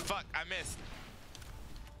 Fuck, I missed.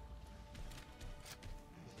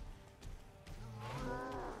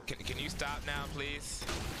 Can you stop now, please?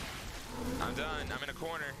 I'm done. I'm in a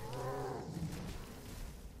corner.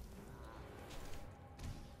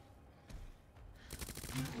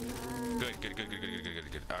 Good, good, good, good, good, good,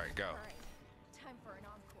 good, good. All right, go. All right, time for an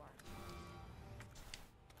encore.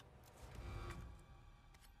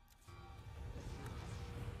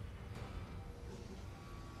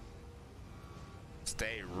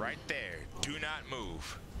 Stay right there. Do not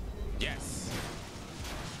move. Yes.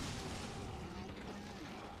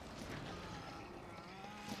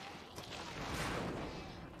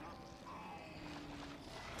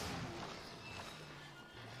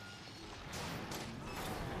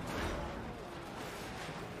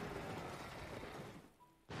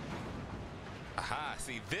 Aha,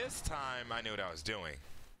 see, this time I knew what I was doing.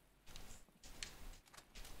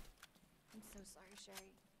 I'm so sorry,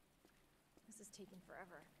 Sherry. This is taking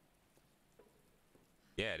forever.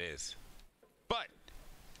 Yeah, it is. But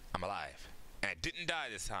I'm alive. And I didn't die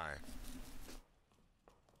this time.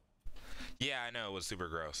 Yeah, I know it was super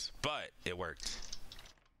gross, but it worked.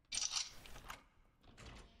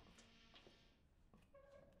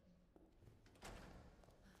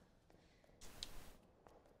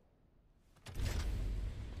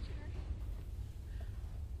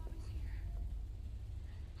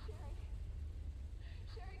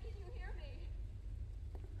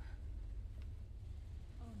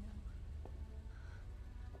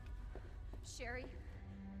 Sherry?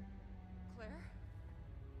 Claire?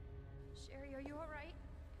 Sherry, are you all right?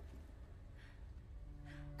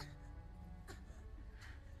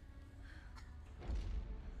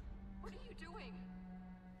 What are you doing?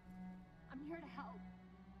 I'm here to help.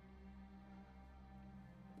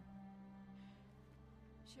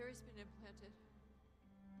 Sherry's been implanted.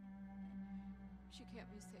 She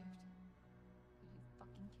can't be saved. Are you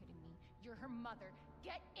fucking kidding me? You're her mother.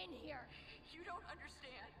 Get in here! You don't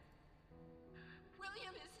understand.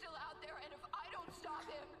 William is still out there, and if I don't stop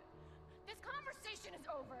him... This conversation is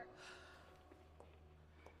over!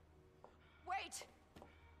 Wait!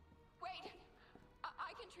 Wait!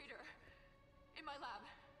 I can treat her. In my lab.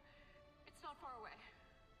 It's not far away.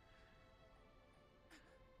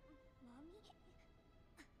 Mommy?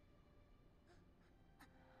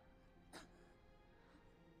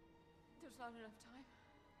 There's not enough time.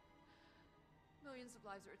 Millions of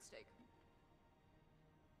lives are at stake.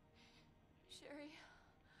 Sherry,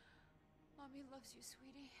 Mommy loves you,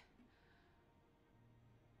 sweetie.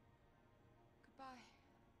 Goodbye.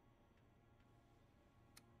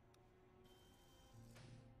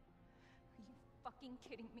 Are you fucking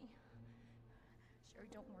kidding me? Sherry,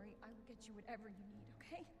 don't worry. I will get you whatever you need,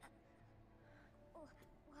 okay? Why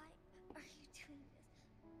are you doing this?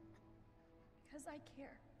 Because I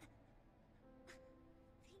care.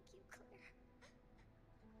 Thank you, Claire.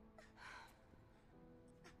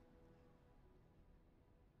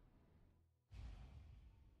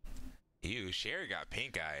 Ew, Sherry got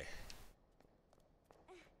pink eye.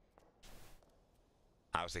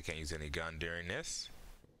 Obviously can't use any gun during this.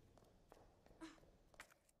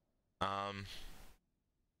 I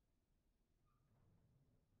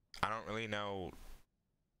don't really know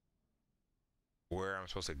where I'm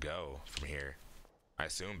supposed to go from here. I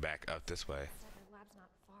assume back up this way. Said the lab's not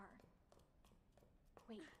far.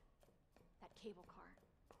 cable car.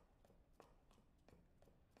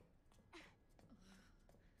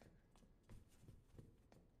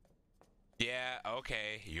 Yeah,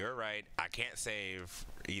 okay, you're right. I can't save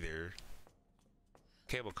either.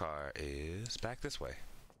 Cable car is back this way.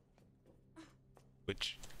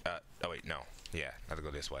 Which, oh wait, no. Yeah, I have to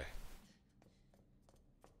go this way.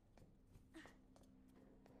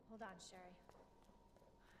 Hold on, Sherry.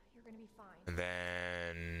 You're gonna be fine. And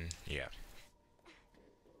then, yeah.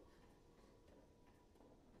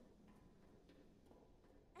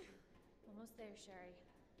 Almost there, Sherry.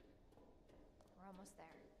 We're almost there.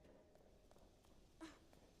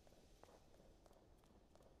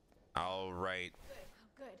 All right. Oh,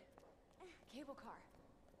 good. Cable car.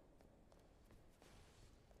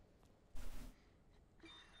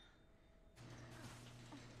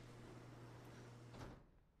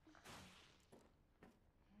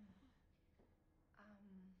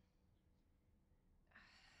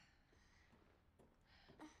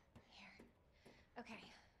 Here. Okay.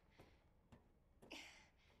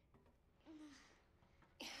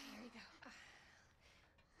 Here you go.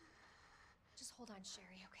 Just hold on,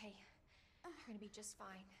 Sherry, okay? You're gonna be just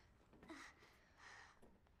fine.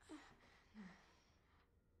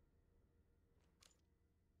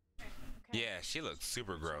 Okay. Yeah, she looks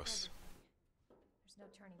super Check gross. everything. There's no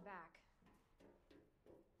turning back.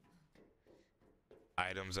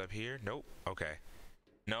 Items up here? Nope. Okay.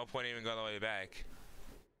 No point even going all the way back.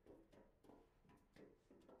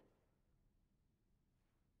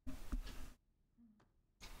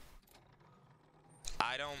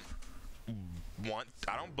 I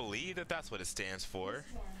don't believe that that's what it stands for,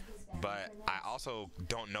 but I also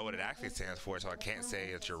don't know what it actually stands for, so I can't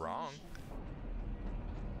say that you're wrong.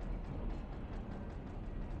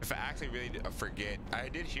 If I actually really forget, I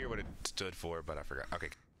did hear what it stood for, but I forgot. Okay.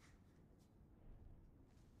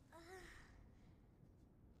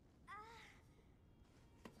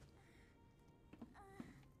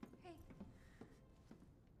 Hey.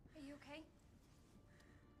 Are you okay?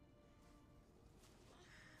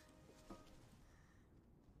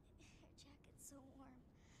 Your jacket's so warm.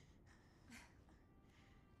 My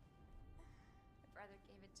brother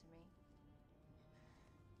gave it to me.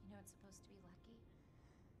 You know it's supposed to be lucky?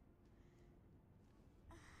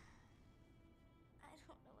 I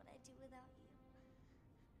don't know what I'd do without you.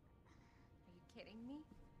 Are you kidding me?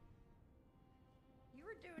 You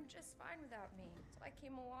were doing just fine without me, so I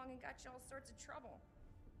came along and got you all sorts of trouble.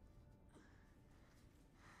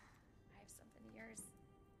 I have something of yours.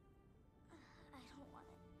 I don't want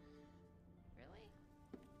it. Really?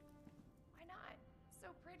 Why not?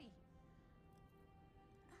 So pretty.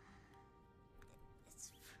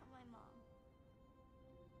 It's from my mom.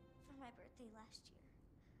 For my birthday last year.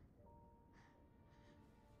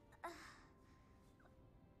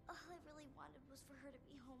 All I really wanted was for her to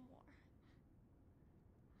be home more.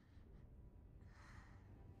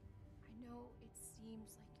 I know it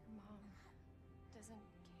seems like your mom doesn't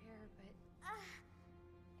care, but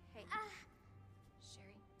hey,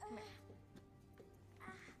 Sherry, come here.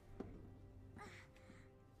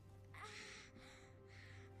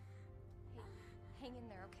 Hey, hang in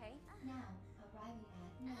there, okay? Now, arriving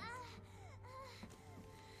at Nest.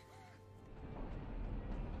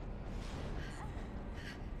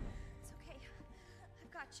 It's okay.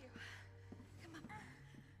 I've got you. Come on.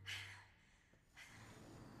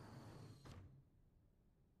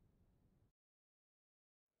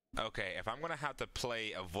 Okay, if I'm gonna have to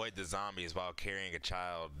play avoid the zombies while carrying a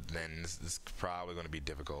child, then this is probably gonna be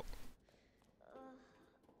difficult.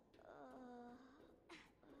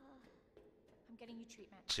 I'm getting you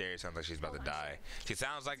treatment. Sherry sounds like she's about to Hold on, die. Sherry. She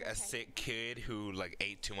sounds like It's a okay. sick kid who like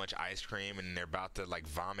ate too much ice cream and they're about to like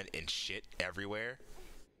vomit and shit everywhere.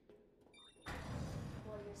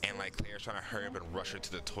 And like Claire's trying to hurry up and rush her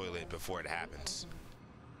to the toilet before it happens.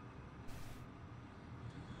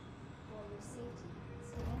 For your safety,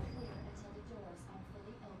 stand clear until the doors are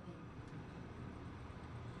fully open.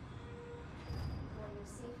 For your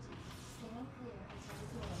safety, stand clear until the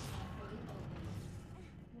doors are fully open.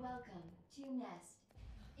 Welcome to Nest.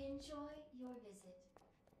 Enjoy your visit.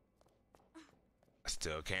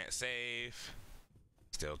 Still can't save.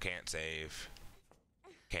 Still can't save.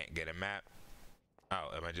 Can't get a map. Oh,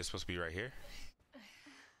 am I just supposed to be right here? Okay.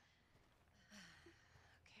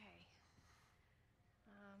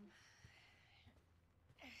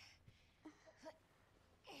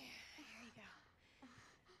 Here you go.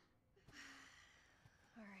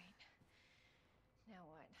 All right. Now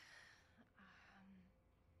what?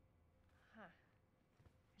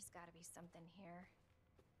 There's got to be something here.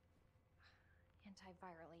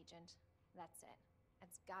 Antiviral agent. That's it.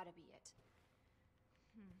 That's got to be it.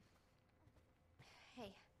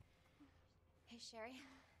 Hey, Hey, Sherry.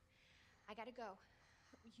 I gotta go.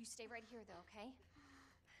 You stay right here, though, okay?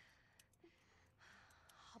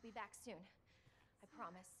 I'll be back soon. I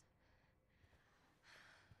promise.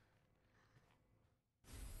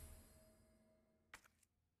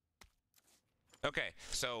 Okay,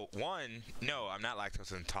 so one, no, I'm not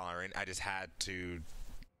lactose intolerant. I just had to.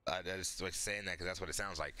 I just was saying that because that's what it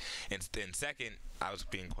sounds like. And then second, I was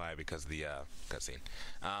being quiet because of the cutscene.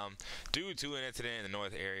 Due to an incident in the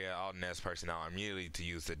north area, all Nest personnel are immediately to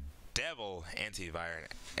use the devil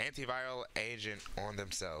antiviral agent on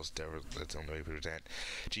themselves. That's the only way to present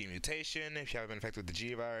G mutation. If you haven't been infected with the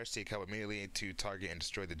G virus, seek help immediately to target and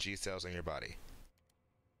destroy the G cells in your body.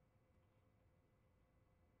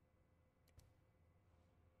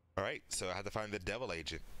 Alright, so I had to find the devil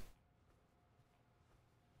agent.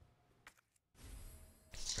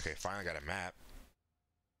 Okay, finally got a map.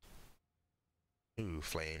 Ooh,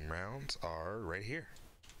 flame rounds are right here.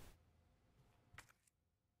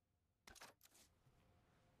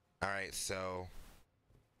 Alright, so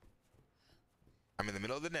I'm in the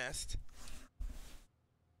middle of the nest.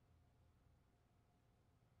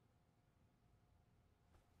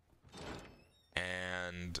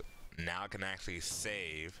 And now I can actually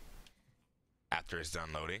save after it's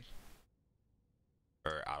done loading.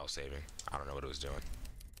 Or auto saving. I don't know what it was doing.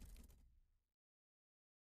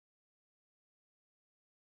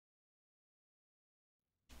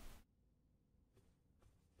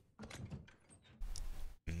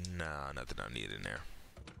 Nah, nothing I need in there.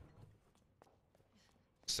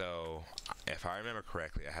 So, if I remember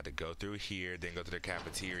correctly, I had to go through here, then go to the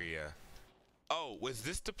cafeteria. Oh, was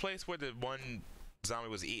this the place where the one zombie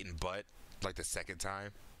was eating butt? Like the second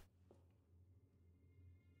time?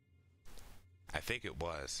 I think it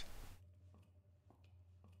was.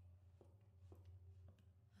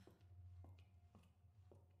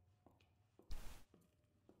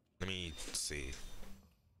 Let me see.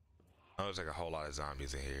 Oh, there's like a whole lot of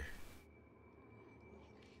zombies in here.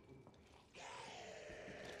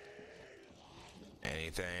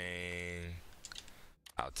 Anything?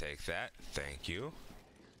 I'll take that. Thank you.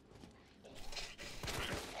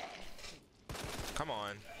 Come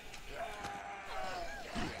on.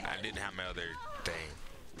 I didn't have my other thing.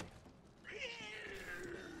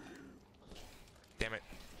 Damn it.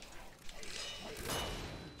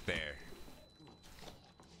 There.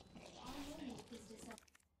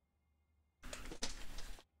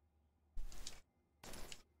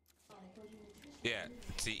 Yeah,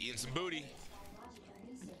 see, eating some booty.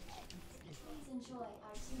 Please enjoy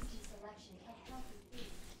our tasty selection of healthy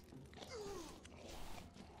food.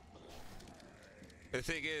 The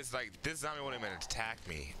thing is, like, this zombie won't even attack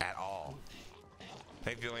me at all.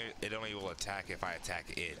 I think it only will attack if I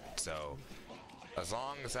attack it. So, as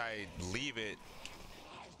long as I leave it,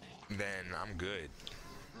 then I'm good.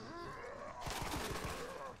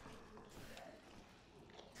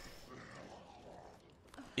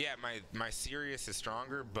 Yeah, my Sirius is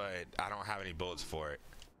stronger, but I don't have any bullets for it.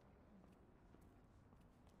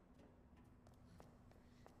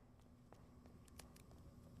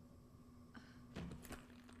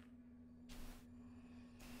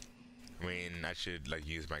 I mean, I should like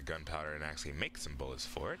use my gunpowder and actually make some bullets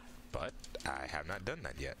for it, but I have not done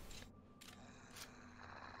that yet.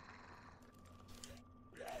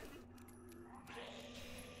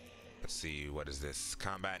 Let's see, what is this?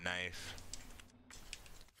 Combat knife.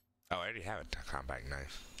 Oh, I already have a combat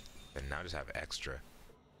knife. And now I just have extra.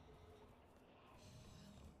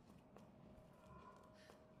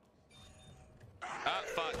 Ah,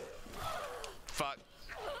 fuck. Fuck.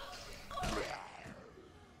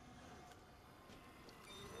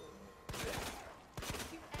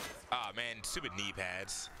 Ah, man, stupid knee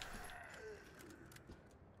pads.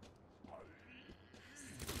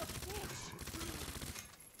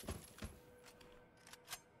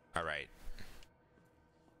 All right.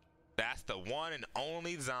 That's the one and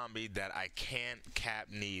only zombie that I can't cap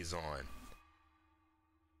knees on.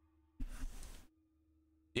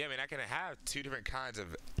 Yeah, I mean, I can have two different kinds of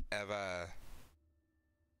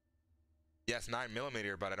yes,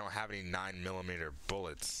 9mm, but I don't have any 9mm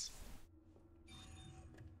bullets.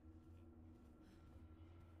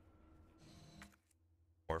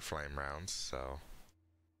 Or flame rounds, so.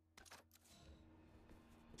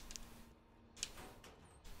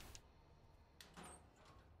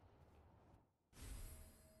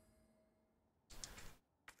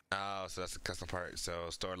 Oh, so that's the custom part. So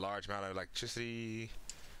store a large amount of electricity.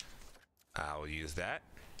 I will use that.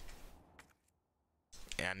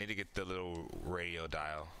 And I need to get the little radio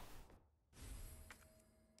dial.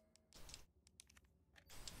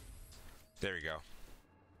 There we go.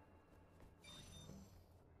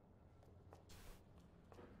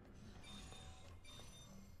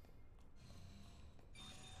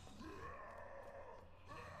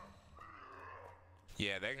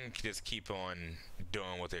 Yeah, they can just keep on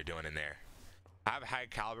doing what they're doing in there. I have high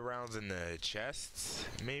caliber rounds in the chests,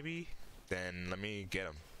 maybe? Then let me get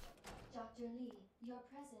them. Dr. Lee, your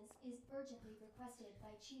presence is urgently requested by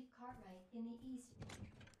Chief Cartwright in the east.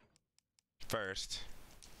 First,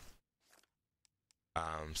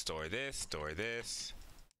 store this.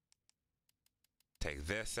 Take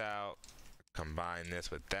this out. Combine this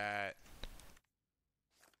with that.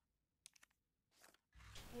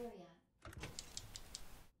 Area.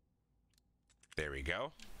 There we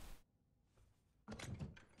go.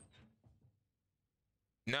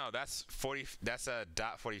 No, that's 40. That's a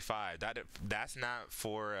 .45. That's not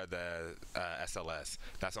for the SLS.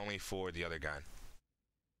 That's only for the other gun.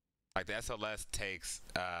 Like the SLS takes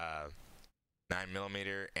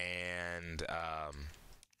 9mm and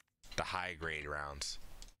the high grade rounds.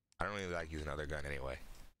 I don't really like using another gun anyway.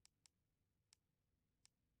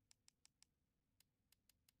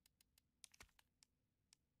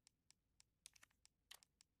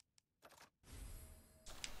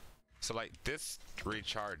 So like this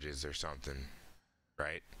recharges or something,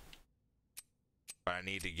 right? But I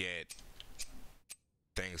need to get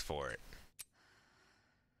things for it.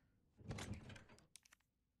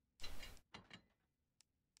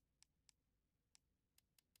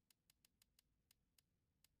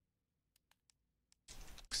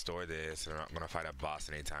 Store this, and I'm not gonna fight a boss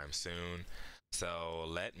anytime soon. So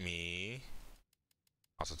let me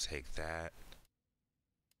also take that.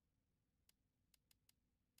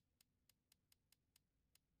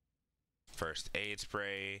 First aid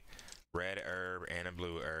spray, red herb, and a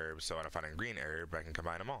blue herb. So when I find a green herb, I can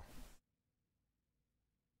combine them all.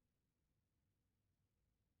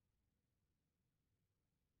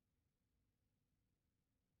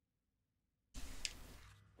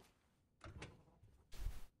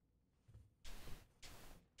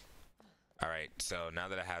 Alright, so now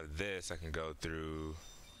that I have this, I can go through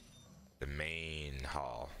the main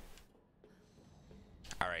hall.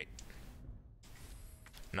 Alright.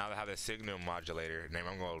 Now that I have the signal modulator, name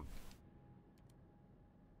I'm going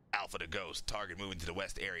Alpha the Ghost, target moving to the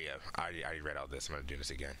west area. I already read all this, I'm going to do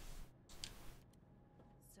this again.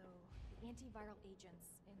 So, the antiviral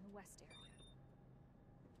agents in the west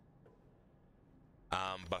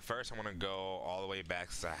area. But first I want to go all the way back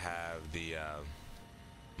so I have the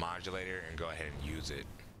modulator and go ahead and use it.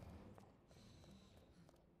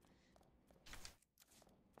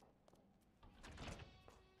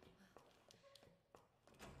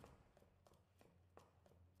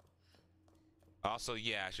 Also,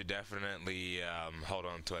 yeah, I should definitely hold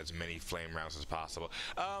on to as many flame rounds as possible.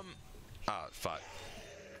 Oh, fuck.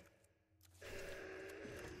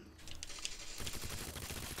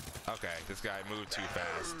 Okay, this guy moved too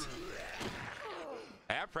fast.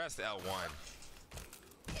 Hey, I pressed L1.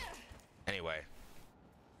 Anyway.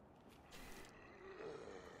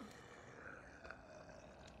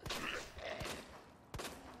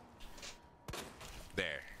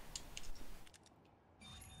 There.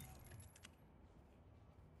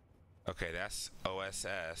 Okay, that's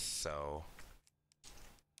OSS, so...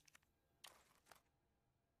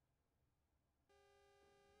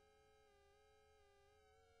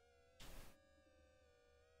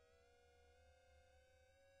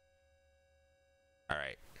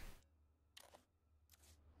 Alright.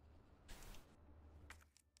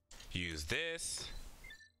 Use this.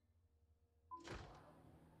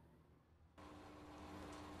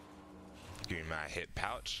 Give me my hip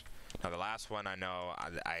pouch. Now the last one I know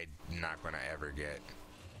I'm not gonna ever get.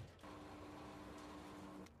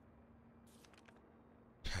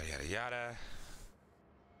 Yada yada.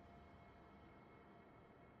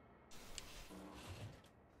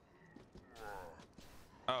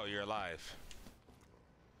 Oh, you're alive.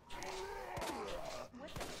 What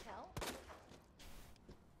the hell?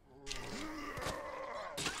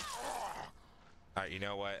 Alright, you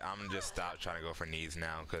know what? I'm gonna just stop trying to go for knees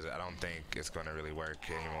now because I don't think it's gonna really work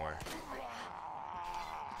anymore.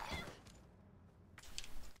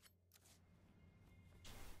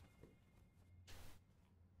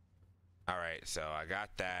 Alright, so I got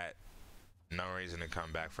that. No reason to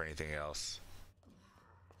come back for anything else.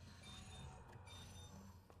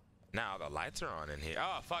 Now the lights are on in here.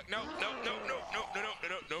 Oh fuck! No! No! No! No! No! No! No! No!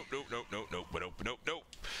 No! No! No! No! No! No! No! No!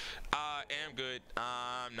 I am good.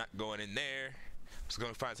 I'm not going in there. I'm just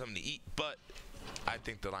gonna find something to eat, but I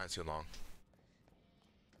think the line's too long.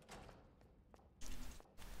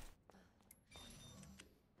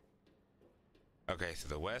 Okay, so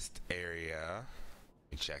the west area.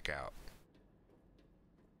 Let me check out.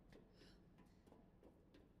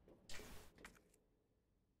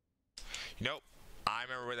 Nope. I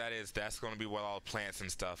remember where that is. That's going to be where all the plants and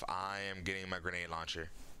stuff. I am getting my grenade launcher.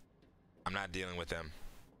 I'm not dealing with them.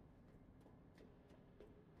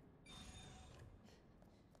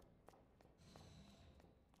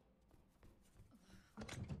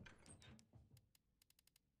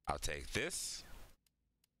 I'll take this,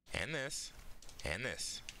 and this, and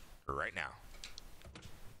this, right now.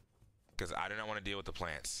 Because I do not want to deal with the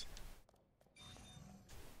plants.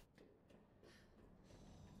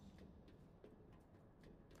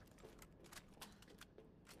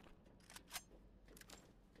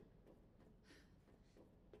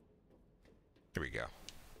 Here we go.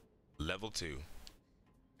 Level 2.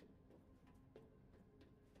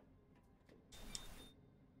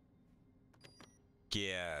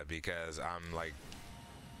 Yeah, because I'm like...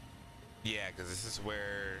 Yeah, because this is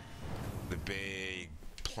where the big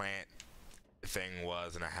plant thing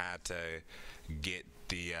was, and I had to get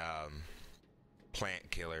the plant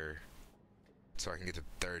killer so I can get the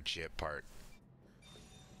third chip part.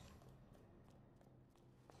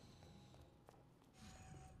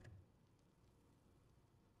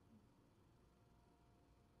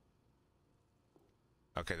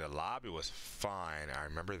 Okay, the lobby was fine. I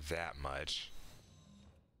remember that much.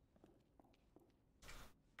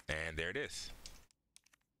 And there it is.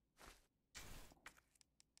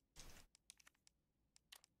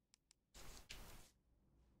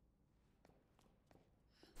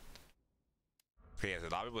 Okay, yeah, the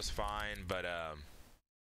lobby was fine, but I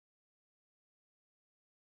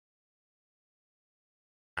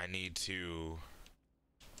need to...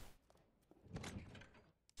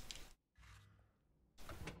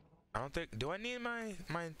 I don't think... Do I need my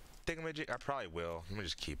thingamajig? I probably will. Let me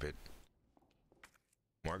just keep it.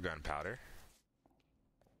 More gunpowder.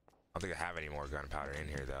 I don't think I have any more gunpowder in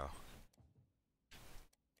here, though.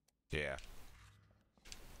 Yeah.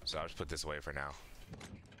 So I'll just put this away for now.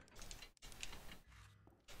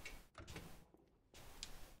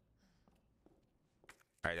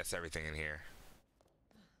 Alright, that's everything in here.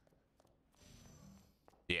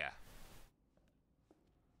 Yeah.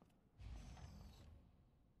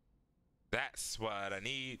 That's what I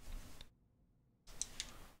need.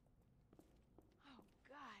 Oh,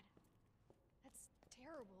 God. That's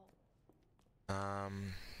terrible.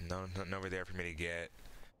 Nothing over there for me to get.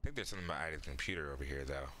 I think there's something about the computer over here,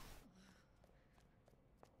 though.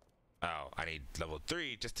 Oh, I need level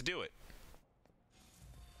 3 just to do it.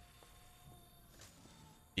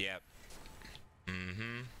 Yep.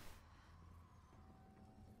 Mm-hmm.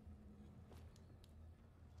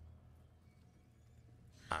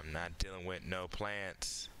 I'm not dealing with no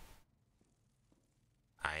plants.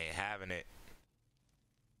 I ain't having it.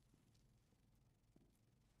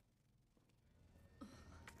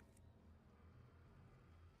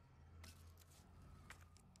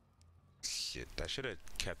 Shit, I should have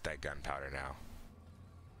kept that gunpowder now.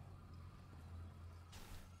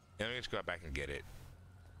 Let me just go back and get it.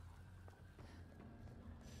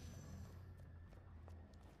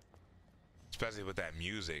 Especially with that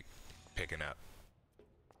music picking up.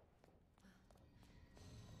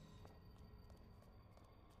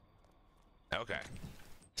 Okay.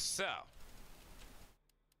 So.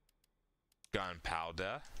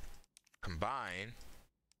 Gunpowder. Combine.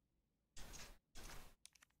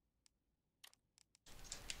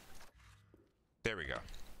 There we go.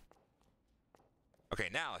 Okay,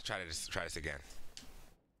 now let's try this again.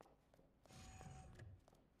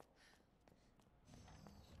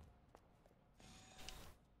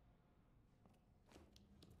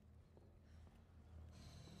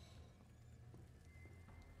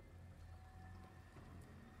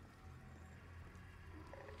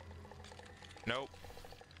 Nope.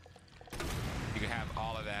 You can have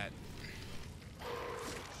all of that.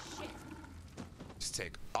 Just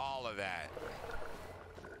take all of that.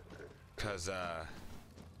 Cause I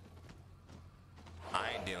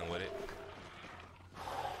ain't dealing with it.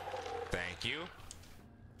 Thank you.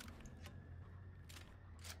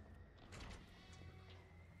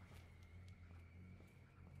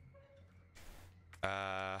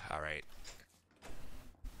 All right.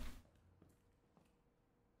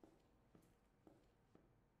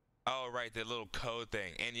 Oh, right, the little code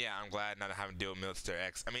thing. And yeah, I'm glad not having to deal with Mr.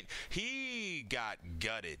 X. I mean, he got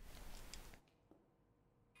gutted.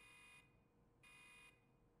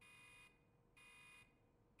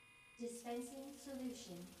 Dispensing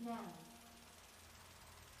solution now.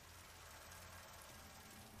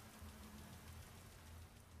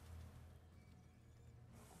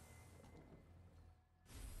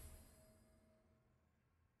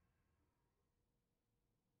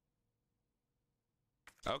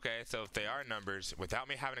 Okay, so if they are numbers, without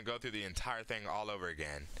me having to go through the entire thing all over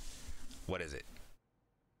again, what is it?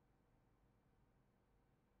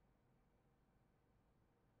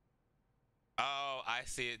 Oh, I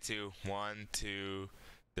see it too. 1, 2,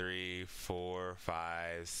 3, 4,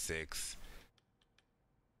 5, 6,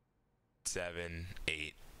 7,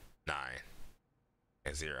 8, 9,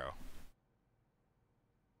 and 0.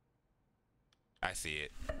 I see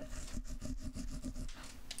it.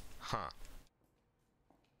 Huh.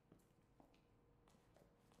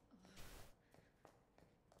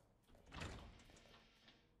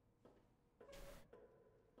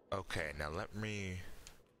 Okay, now let me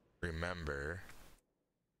remember.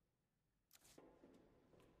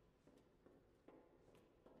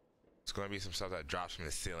 It's gonna be some stuff that drops from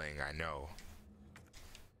the ceiling, I know.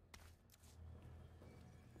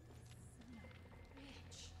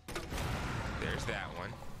 There's that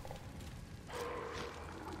one.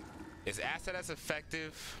 Is acid as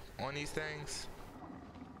effective on these things?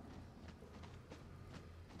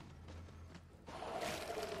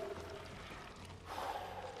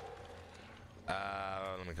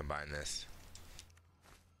 Let me combine this.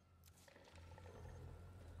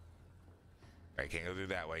 I can't go through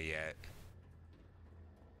that way yet.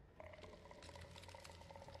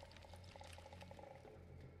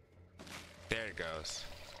 There it goes.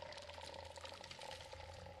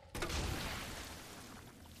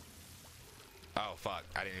 Oh fuck,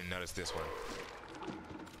 I didn't even notice this one.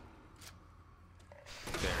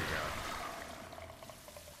 There we go.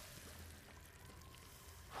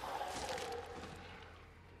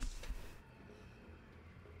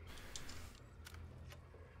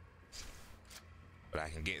 But I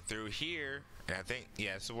can get through here, and I think,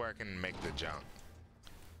 yeah, this is where I can make the jump.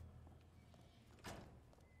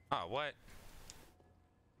 Oh, what?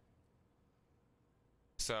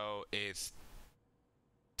 So it's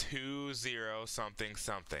 2, 0, something,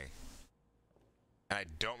 something. And I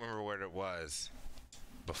don't remember what it was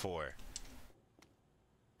before.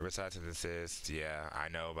 Besides this is, yeah, I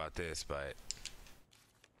know about this, but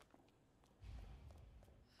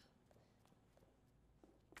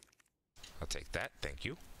I'll take that, thank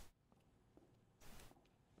you.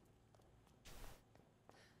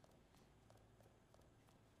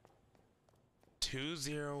 Two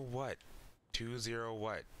zero what? 2-0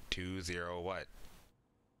 what? 2-0 what?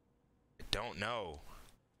 I don't know.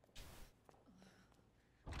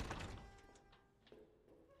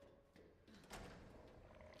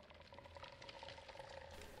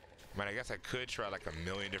 I mean, I guess I could try like a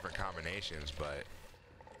million different combinations, but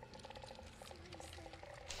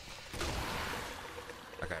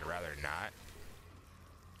like I'd rather not.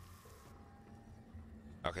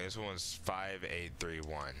 Okay, this one's 5, 8, 3,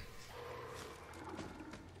 1.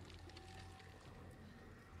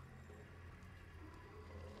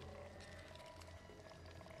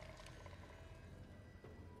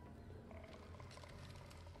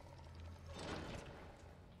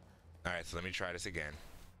 Alright, so let me try this again.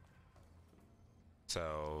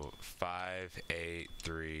 So 5, 8,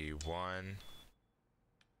 3, 1.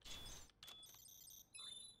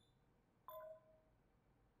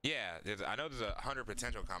 Yeah, I know there's 100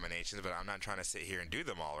 potential combinations, but I'm not trying to sit here and do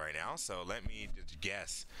them all right now. So let me just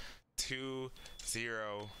guess. 2,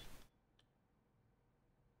 0,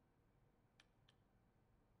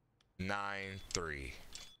 9, 3.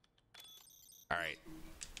 All right,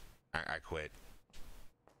 I quit.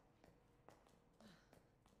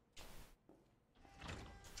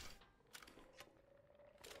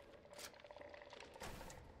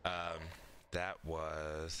 That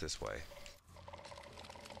was this way.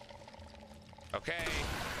 Okay,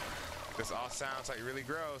 this all sounds like really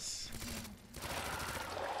gross.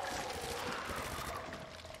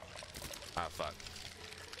 Ah, fuck.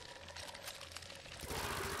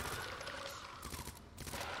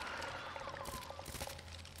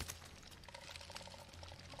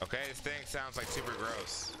 Okay, this thing sounds like super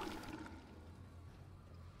gross.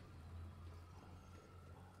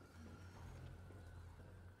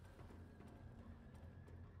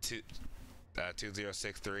 Two,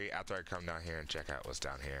 2063, after I come down here and check out what's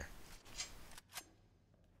down here.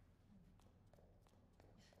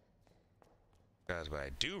 Because what I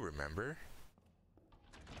do remember.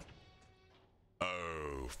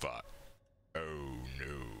 Oh, fuck. Oh,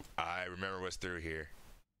 no. I remember what's through here.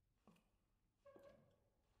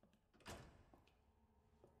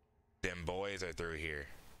 Them boys are through here.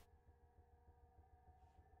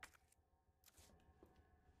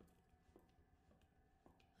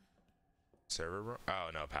 Server room? Oh,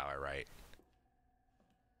 no power, right.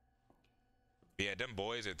 Yeah, them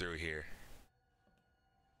boys are through here.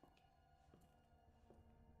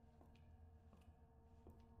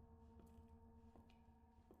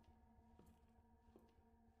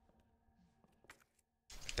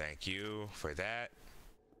 Thank you for that.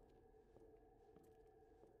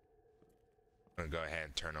 I'm gonna go ahead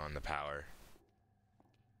and turn on the power.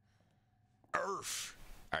 Earth.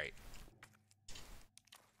 All right.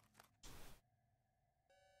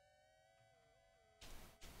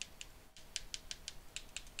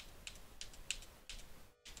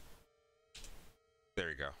 There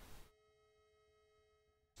we go.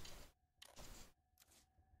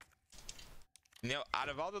 You know, out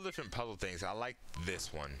of all the different puzzle things, I like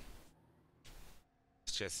this one.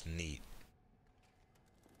 It's just neat.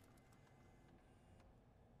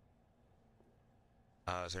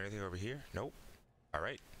 Is there anything over here? Nope. All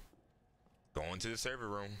right. Going to the server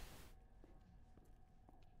room.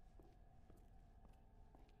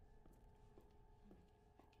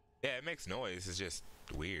 Yeah, it makes noise. It's just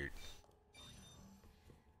weird.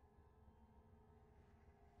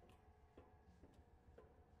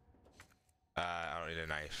 I don't need a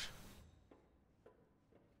knife.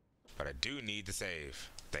 But I do need to save.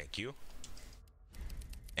 Thank you.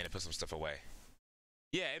 And to put some stuff away.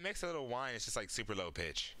 Yeah, it makes a little whine. It's just like super low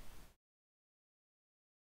pitch.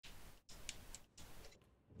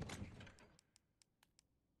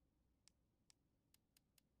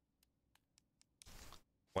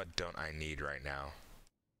 What don't I need right now?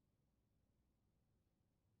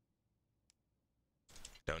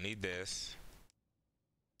 Don't need this.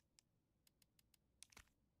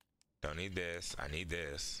 Don't need this. I need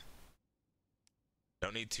this.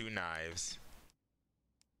 Don't need 2 knives.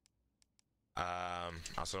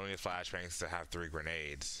 Also don't need flashbangs to have 3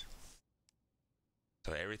 grenades.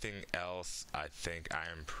 So everything else, I think I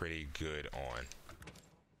am pretty good on.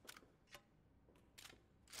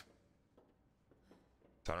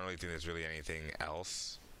 So I don't really think there's really anything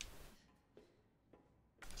else.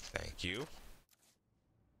 Thank you.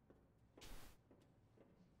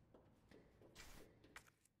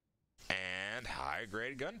 And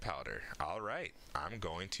high-grade gunpowder. All right, I'm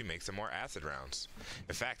going to make some more acid rounds.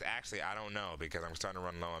 In fact, actually, I don't know because I'm starting to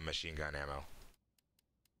run low on machine gun ammo.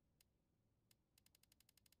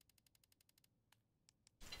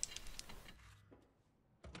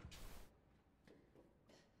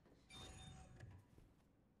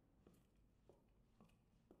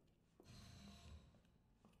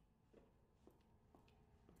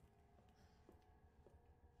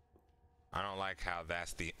 I don't like how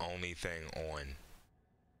that's the only thing on.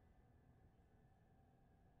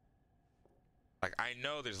 Like, I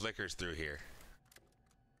know there's liquors through here.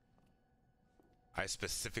 I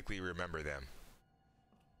specifically remember them.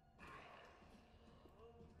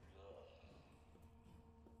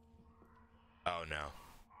 Oh no.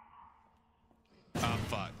 Oh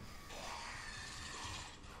fuck.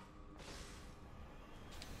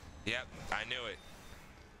 Yep, I knew it.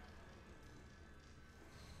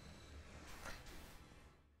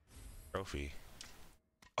 Trophy.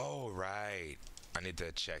 Oh, right. I need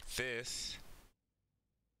to check this.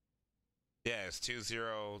 Yeah, it's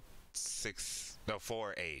 206, no,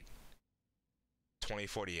 48.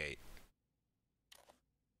 2048.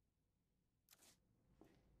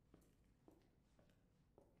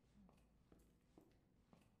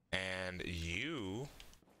 And you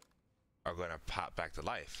are gonna pop back to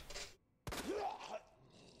life.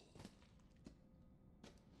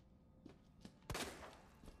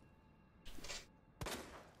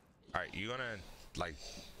 Alright, you gonna, like,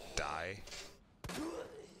 die?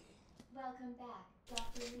 Welcome back,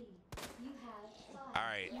 Dr. Lee. You have 5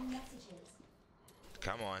 Alright. new messages.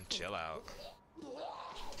 Come on, chill out.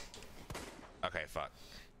 Okay, fuck.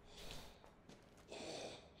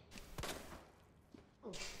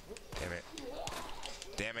 Damn it.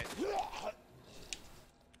 Damn it.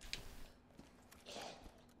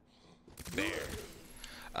 There.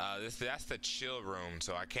 That's the chill room,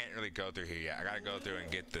 so I can't really go through here yet. I gotta go through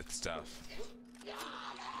and get the stuff.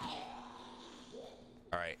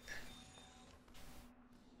 Alright.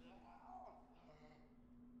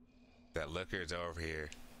 That liquor is over here.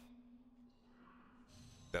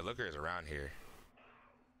 That liquor is around here.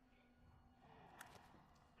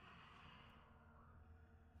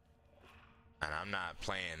 And I'm not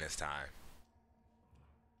playing this time.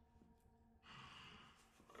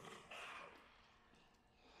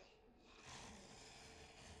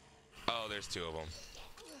 Oh, there's 2 of them.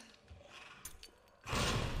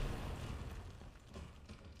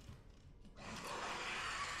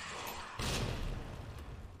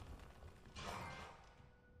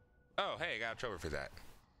 Oh, hey, I got a trophy for that.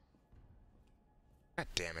 God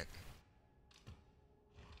damn it.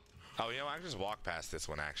 Oh, you know what? I can just walk past this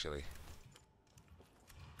one, actually.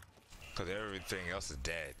 Because everything else is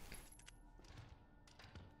dead.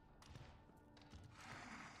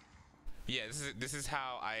 Yeah, this is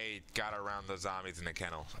how I got around the zombies in the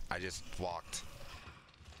kennel. I just walked.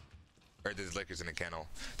 Or there's liquors in the kennel.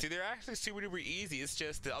 See, they're actually super duper easy. It's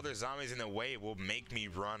just the other zombies in the way will make me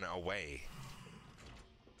run away.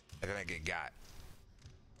 And then I get got.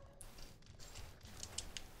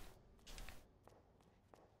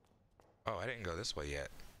 Oh, I didn't go this way yet.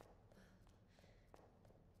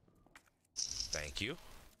 Thank you.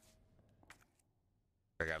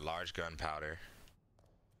 I got large gunpowder.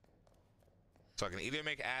 So I can either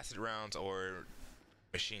make acid rounds or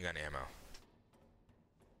machine gun ammo.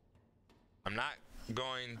 I'm not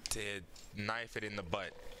going to knife it in the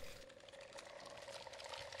butt.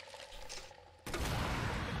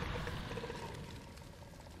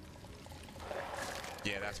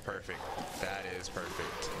 Yeah, that's perfect. That is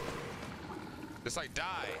perfect. Just like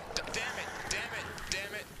die. Damn it! Damn it!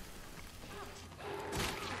 Damn it!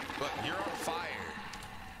 Look, you're on fire.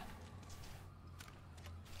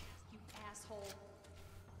 You asshole.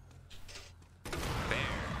 There.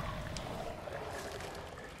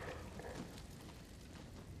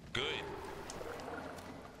 Good.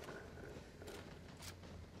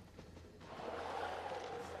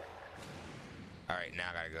 Alright, now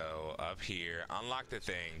I gotta go up here, unlock the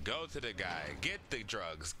thing, go to the guy, get the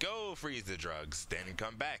drugs, go freeze the drugs, then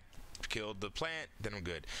come back, kill the plant, then I'm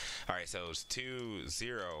good. Alright, so it's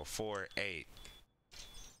 2048.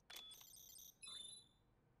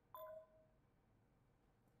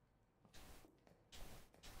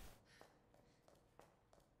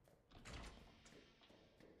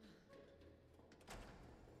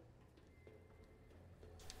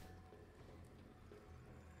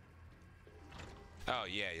 Oh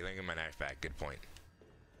yeah, you're linking my knife back. Good point.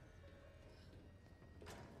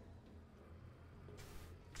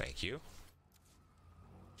 Thank you.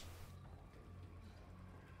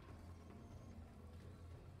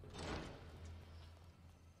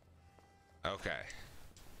 Okay.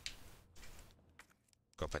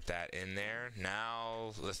 Go put that in there.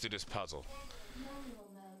 Now let's do this puzzle. Manual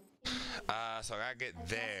mode. So I gotta get Adjust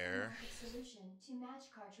there. the market solution to match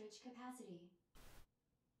cartridge capacity.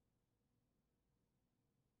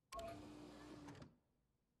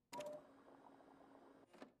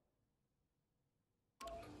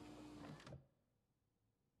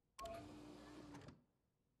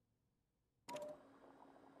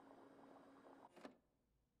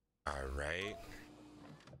 All right.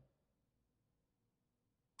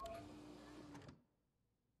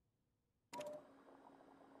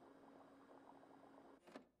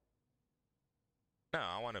 No,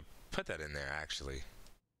 I want to put that in there actually.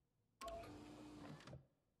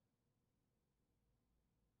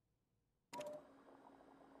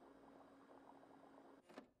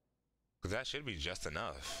 Because that should be just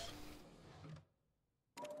enough.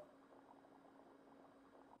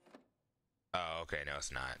 Oh, okay, no,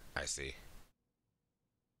 it's not. I see.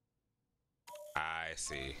 I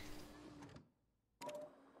see.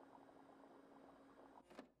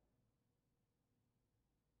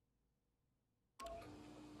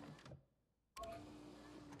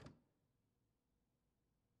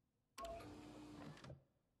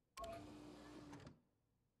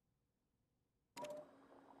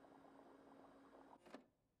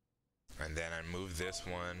 And then I move this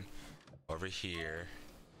one over here.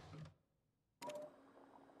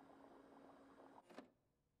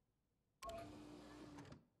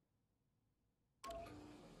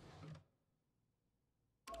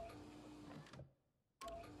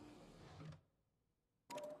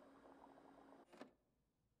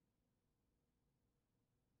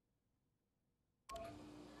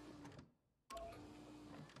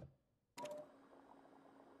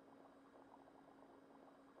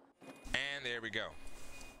 And there we go.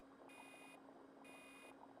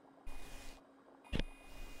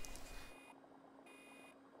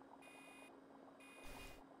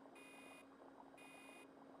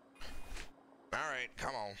 All right,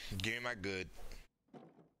 come on. Give me my good.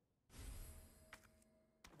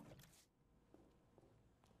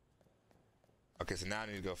 Okay, so now I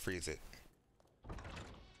need to go freeze it.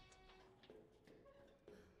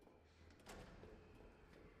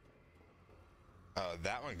 Oh,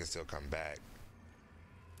 that one can still come back.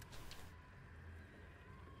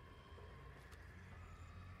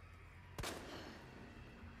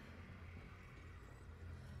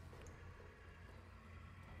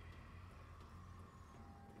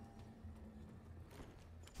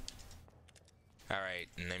 All right,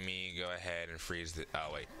 let me go ahead and freeze the.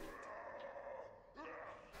 Oh wait.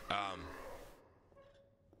 Um.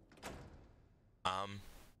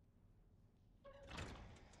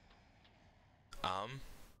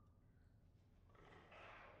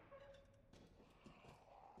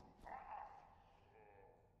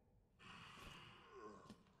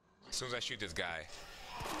 As soon as I shoot this guy.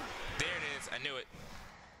 There it is. I knew it.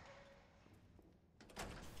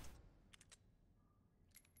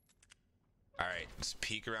 Let's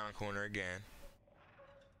peek around the corner again.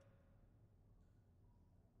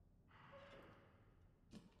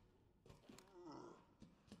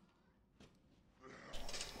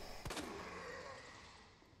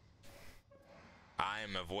 I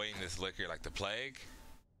am avoiding this liquor like the plague.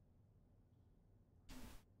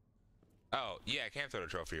 Oh, yeah, I can't throw the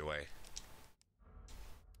trophy away.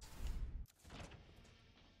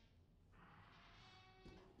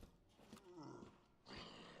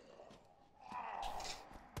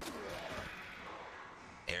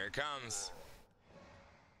 Here it comes.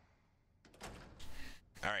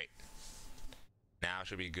 All right. Now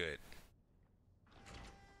should be good.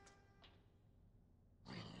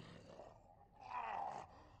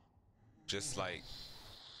 Just like...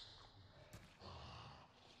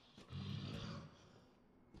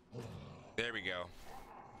 There we go.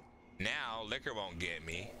 Now liquor won't get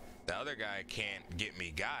me. The other guy can't get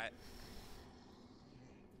me got.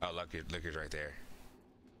 Oh, liquor's right there.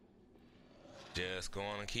 Just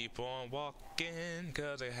gonna keep on walking,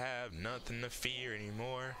 cause I have nothing to fear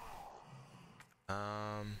anymore.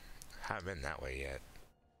 Haven't been that way yet.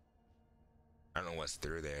 I don't know what's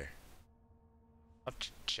through there. I'll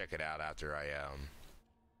check it out after I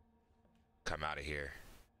come out of here.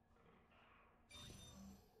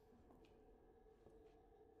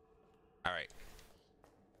 All right.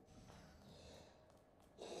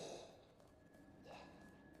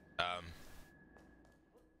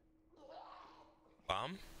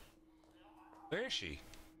 Where is she?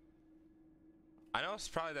 I know it's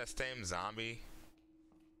probably that same zombie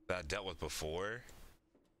that I dealt with before.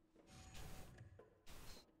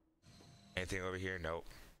 Anything over here? Nope.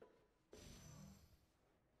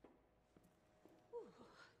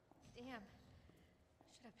 Damn.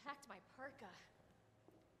 Should have packed my parka.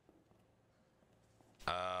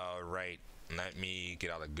 Right. Let me get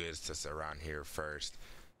all the goods that's around here first.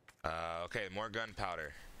 Okay, more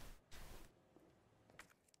gunpowder.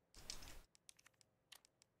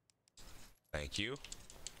 Thank you.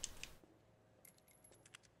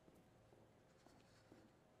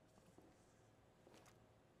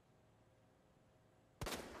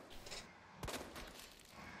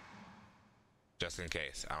 Just in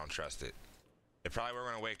case. I don't trust it. They probably were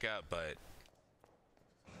gonna wake up, but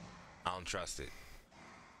I don't trust it.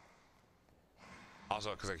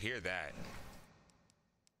 Also, because I hear that.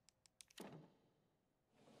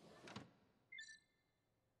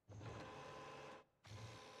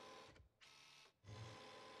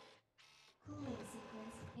 Cooling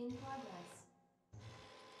sequence in progress.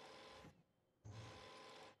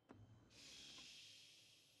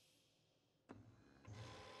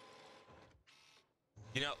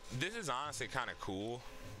 You know, this is honestly kind of cool.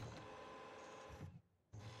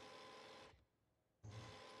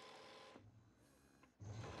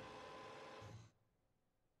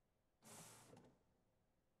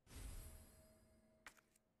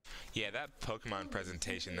 Yeah, that Pokemon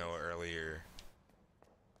presentation though earlier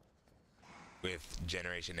with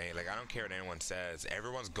Generation 8, like I don't care what anyone says,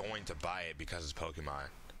 everyone's going to buy it because it's Pokemon.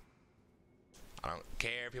 I don't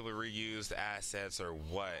care if people reuse the assets or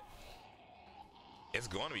what. It's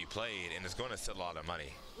going to be played and it's going to sell a lot of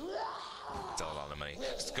money.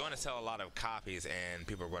 It's going to sell a lot of copies and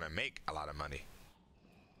people are going to make a lot of money.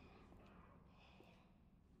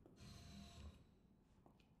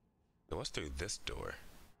 So what's through this door?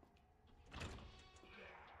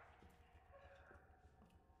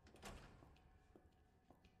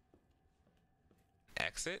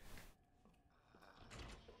 Exit?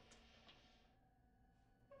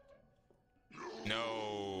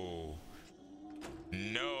 No.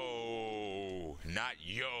 No. Not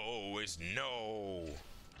yo, it's no.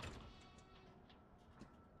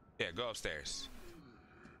 Yeah, go upstairs.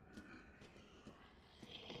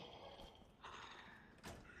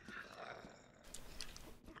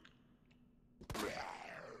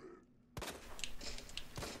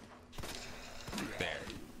 There.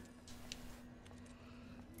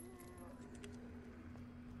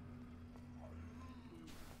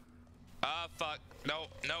 Fuck. No.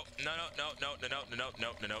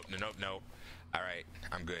 All right,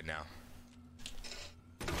 I'm good now.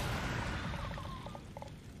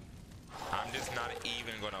 I'm just not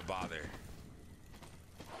even gonna bother.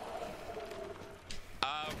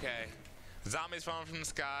 Okay. Zombies falling from the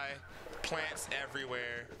sky, plants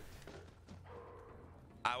everywhere.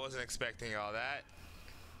 I wasn't expecting all that.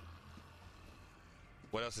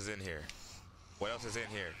 What else is in here? What else is in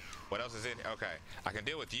here? What else is in here? Okay, I can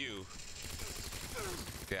deal with you.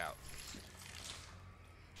 Get out.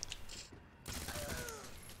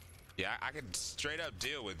 Yeah, I could straight up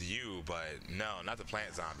deal with you, but no, not the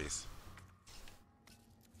plant zombies.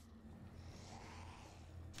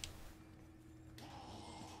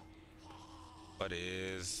 What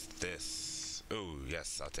is this? Ooh,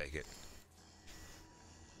 yes, I'll take it.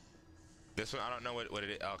 This one, I don't know what it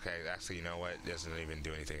is. Okay, actually, you know what? It doesn't even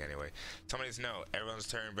do anything anyway. Somebody needs to know. Everyone's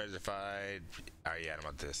turn verified. Alright, yeah, I'm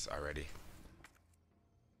on this already.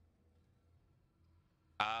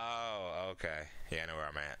 Oh, okay. Yeah, I know where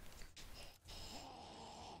I'm at.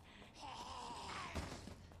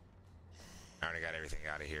 I already got everything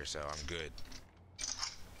out of here, so I'm good.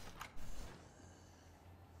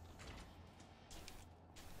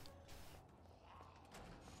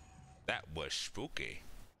 That was spooky.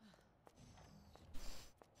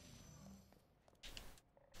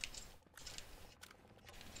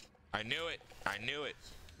 I knew it. I knew it.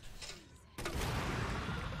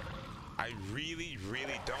 I really,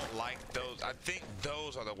 really don't like those. I think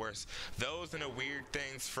those are the worst. Those and the weird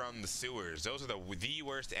things from the sewers. Those are the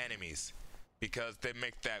worst enemies. Because they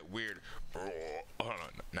make that weird. Hold on.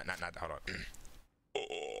 Not hold on.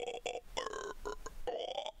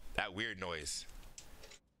 That weird noise.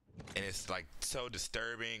 And it's like so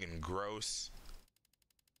disturbing and gross.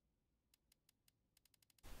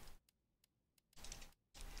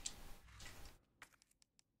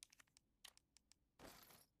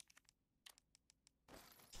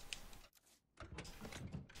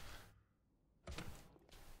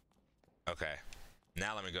 Okay,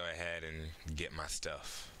 now let me go ahead and get my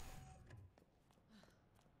stuff.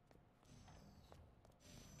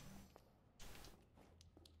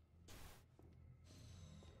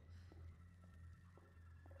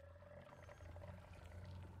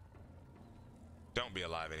 Don't be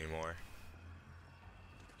alive anymore.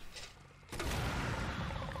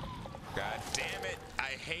 God damn it,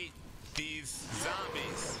 I hate these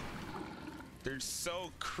zombies. They're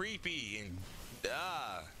so creepy and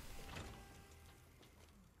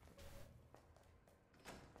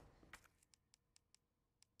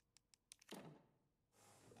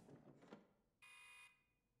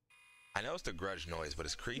I know it's the grudge noise, but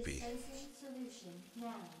it's creepy. Dispensing solution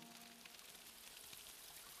now.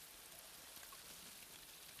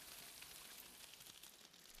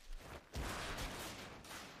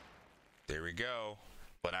 There we go.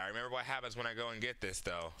 But I remember what happens when I go and get this,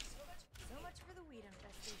 though. So much for the weed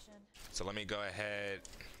infestation. So let me go ahead,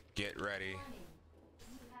 get ready. Warning.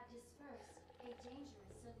 You have dispersed a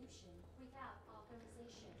dangerous solution without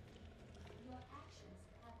authorization. Your actions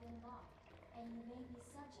have been logged, and you may be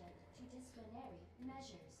subject to disciplinary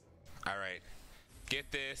measures. All right, get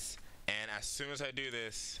this, and as soon as I do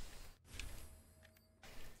this,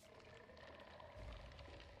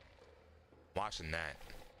 watching that.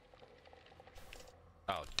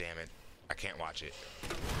 Oh, damn it. I can't watch it.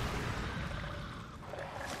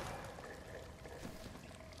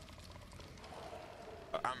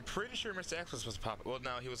 I'm pretty sure Mr. X was supposed to pop. Well,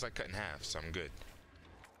 no, he was like cut in half, so I'm good.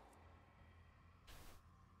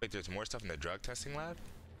 Wait, there's more stuff in the drug testing lab?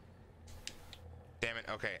 Damn it.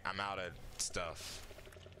 Okay, I'm out of stuff.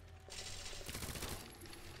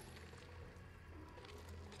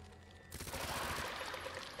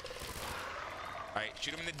 Alright,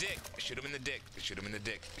 shoot him in the dick. Shoot him in the dick. Shoot him in the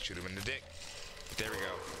dick. Shoot him in the dick. There we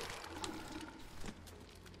go.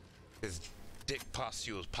 His dick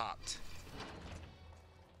pustules popped.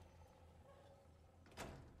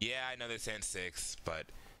 Yeah, I know they sent 6, but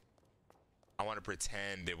I want to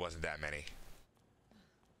pretend it wasn't that many.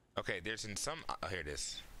 Okay, there's in some. Oh, here it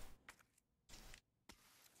is.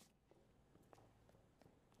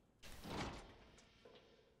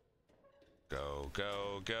 Go,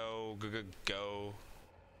 go, go, go, go, go.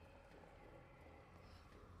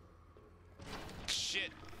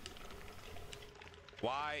 Shit.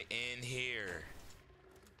 Why in here?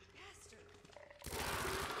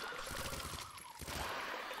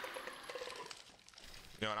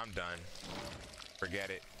 You know what? I'm done. Forget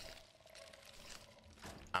it.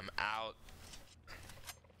 I'm out.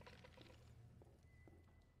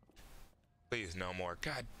 Please, no more.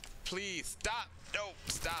 God, please stop. No,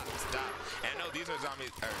 stop, stop. And I know these are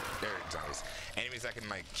zombies. They're zombies. Enemies that can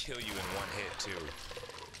like kill you in one hit too.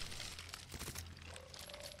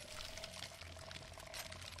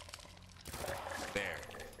 There.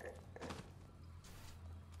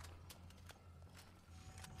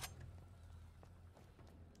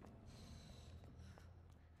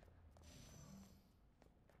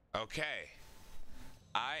 Okay.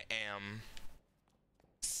 I am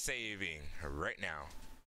saving right now.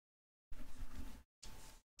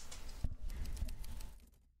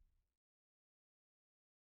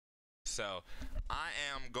 So I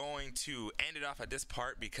am going to end it off at this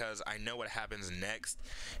part because I know what happens next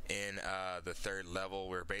in the 3rd level.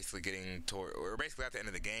 We're basically we're basically at the end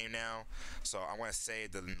of the game now. So I want to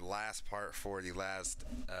save the last part for the last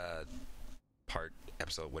part,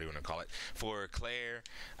 episode, what do you want to call it? For Claire,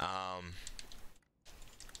 I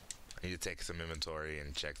need to take some inventory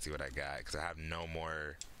and check, see what I got, because I have no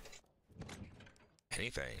more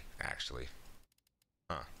anything, actually.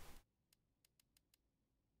 Huh.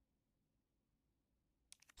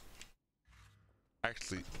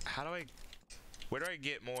 Actually, where do I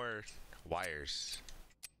get more wires?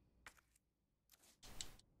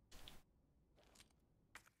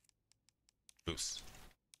 Oops.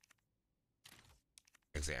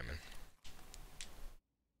 Examine.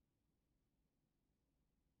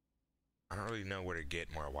 I don't really know where to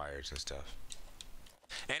get more wires and stuff.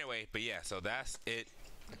 Anyway, but yeah, so that's it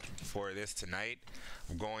for this tonight.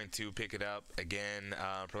 I'm going to pick it up again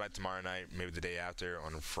probably tomorrow night, maybe the day after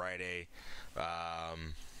on Friday.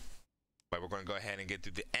 But we're going to go ahead and get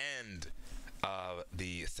through the end of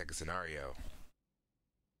the second scenario.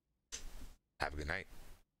 Have a good night.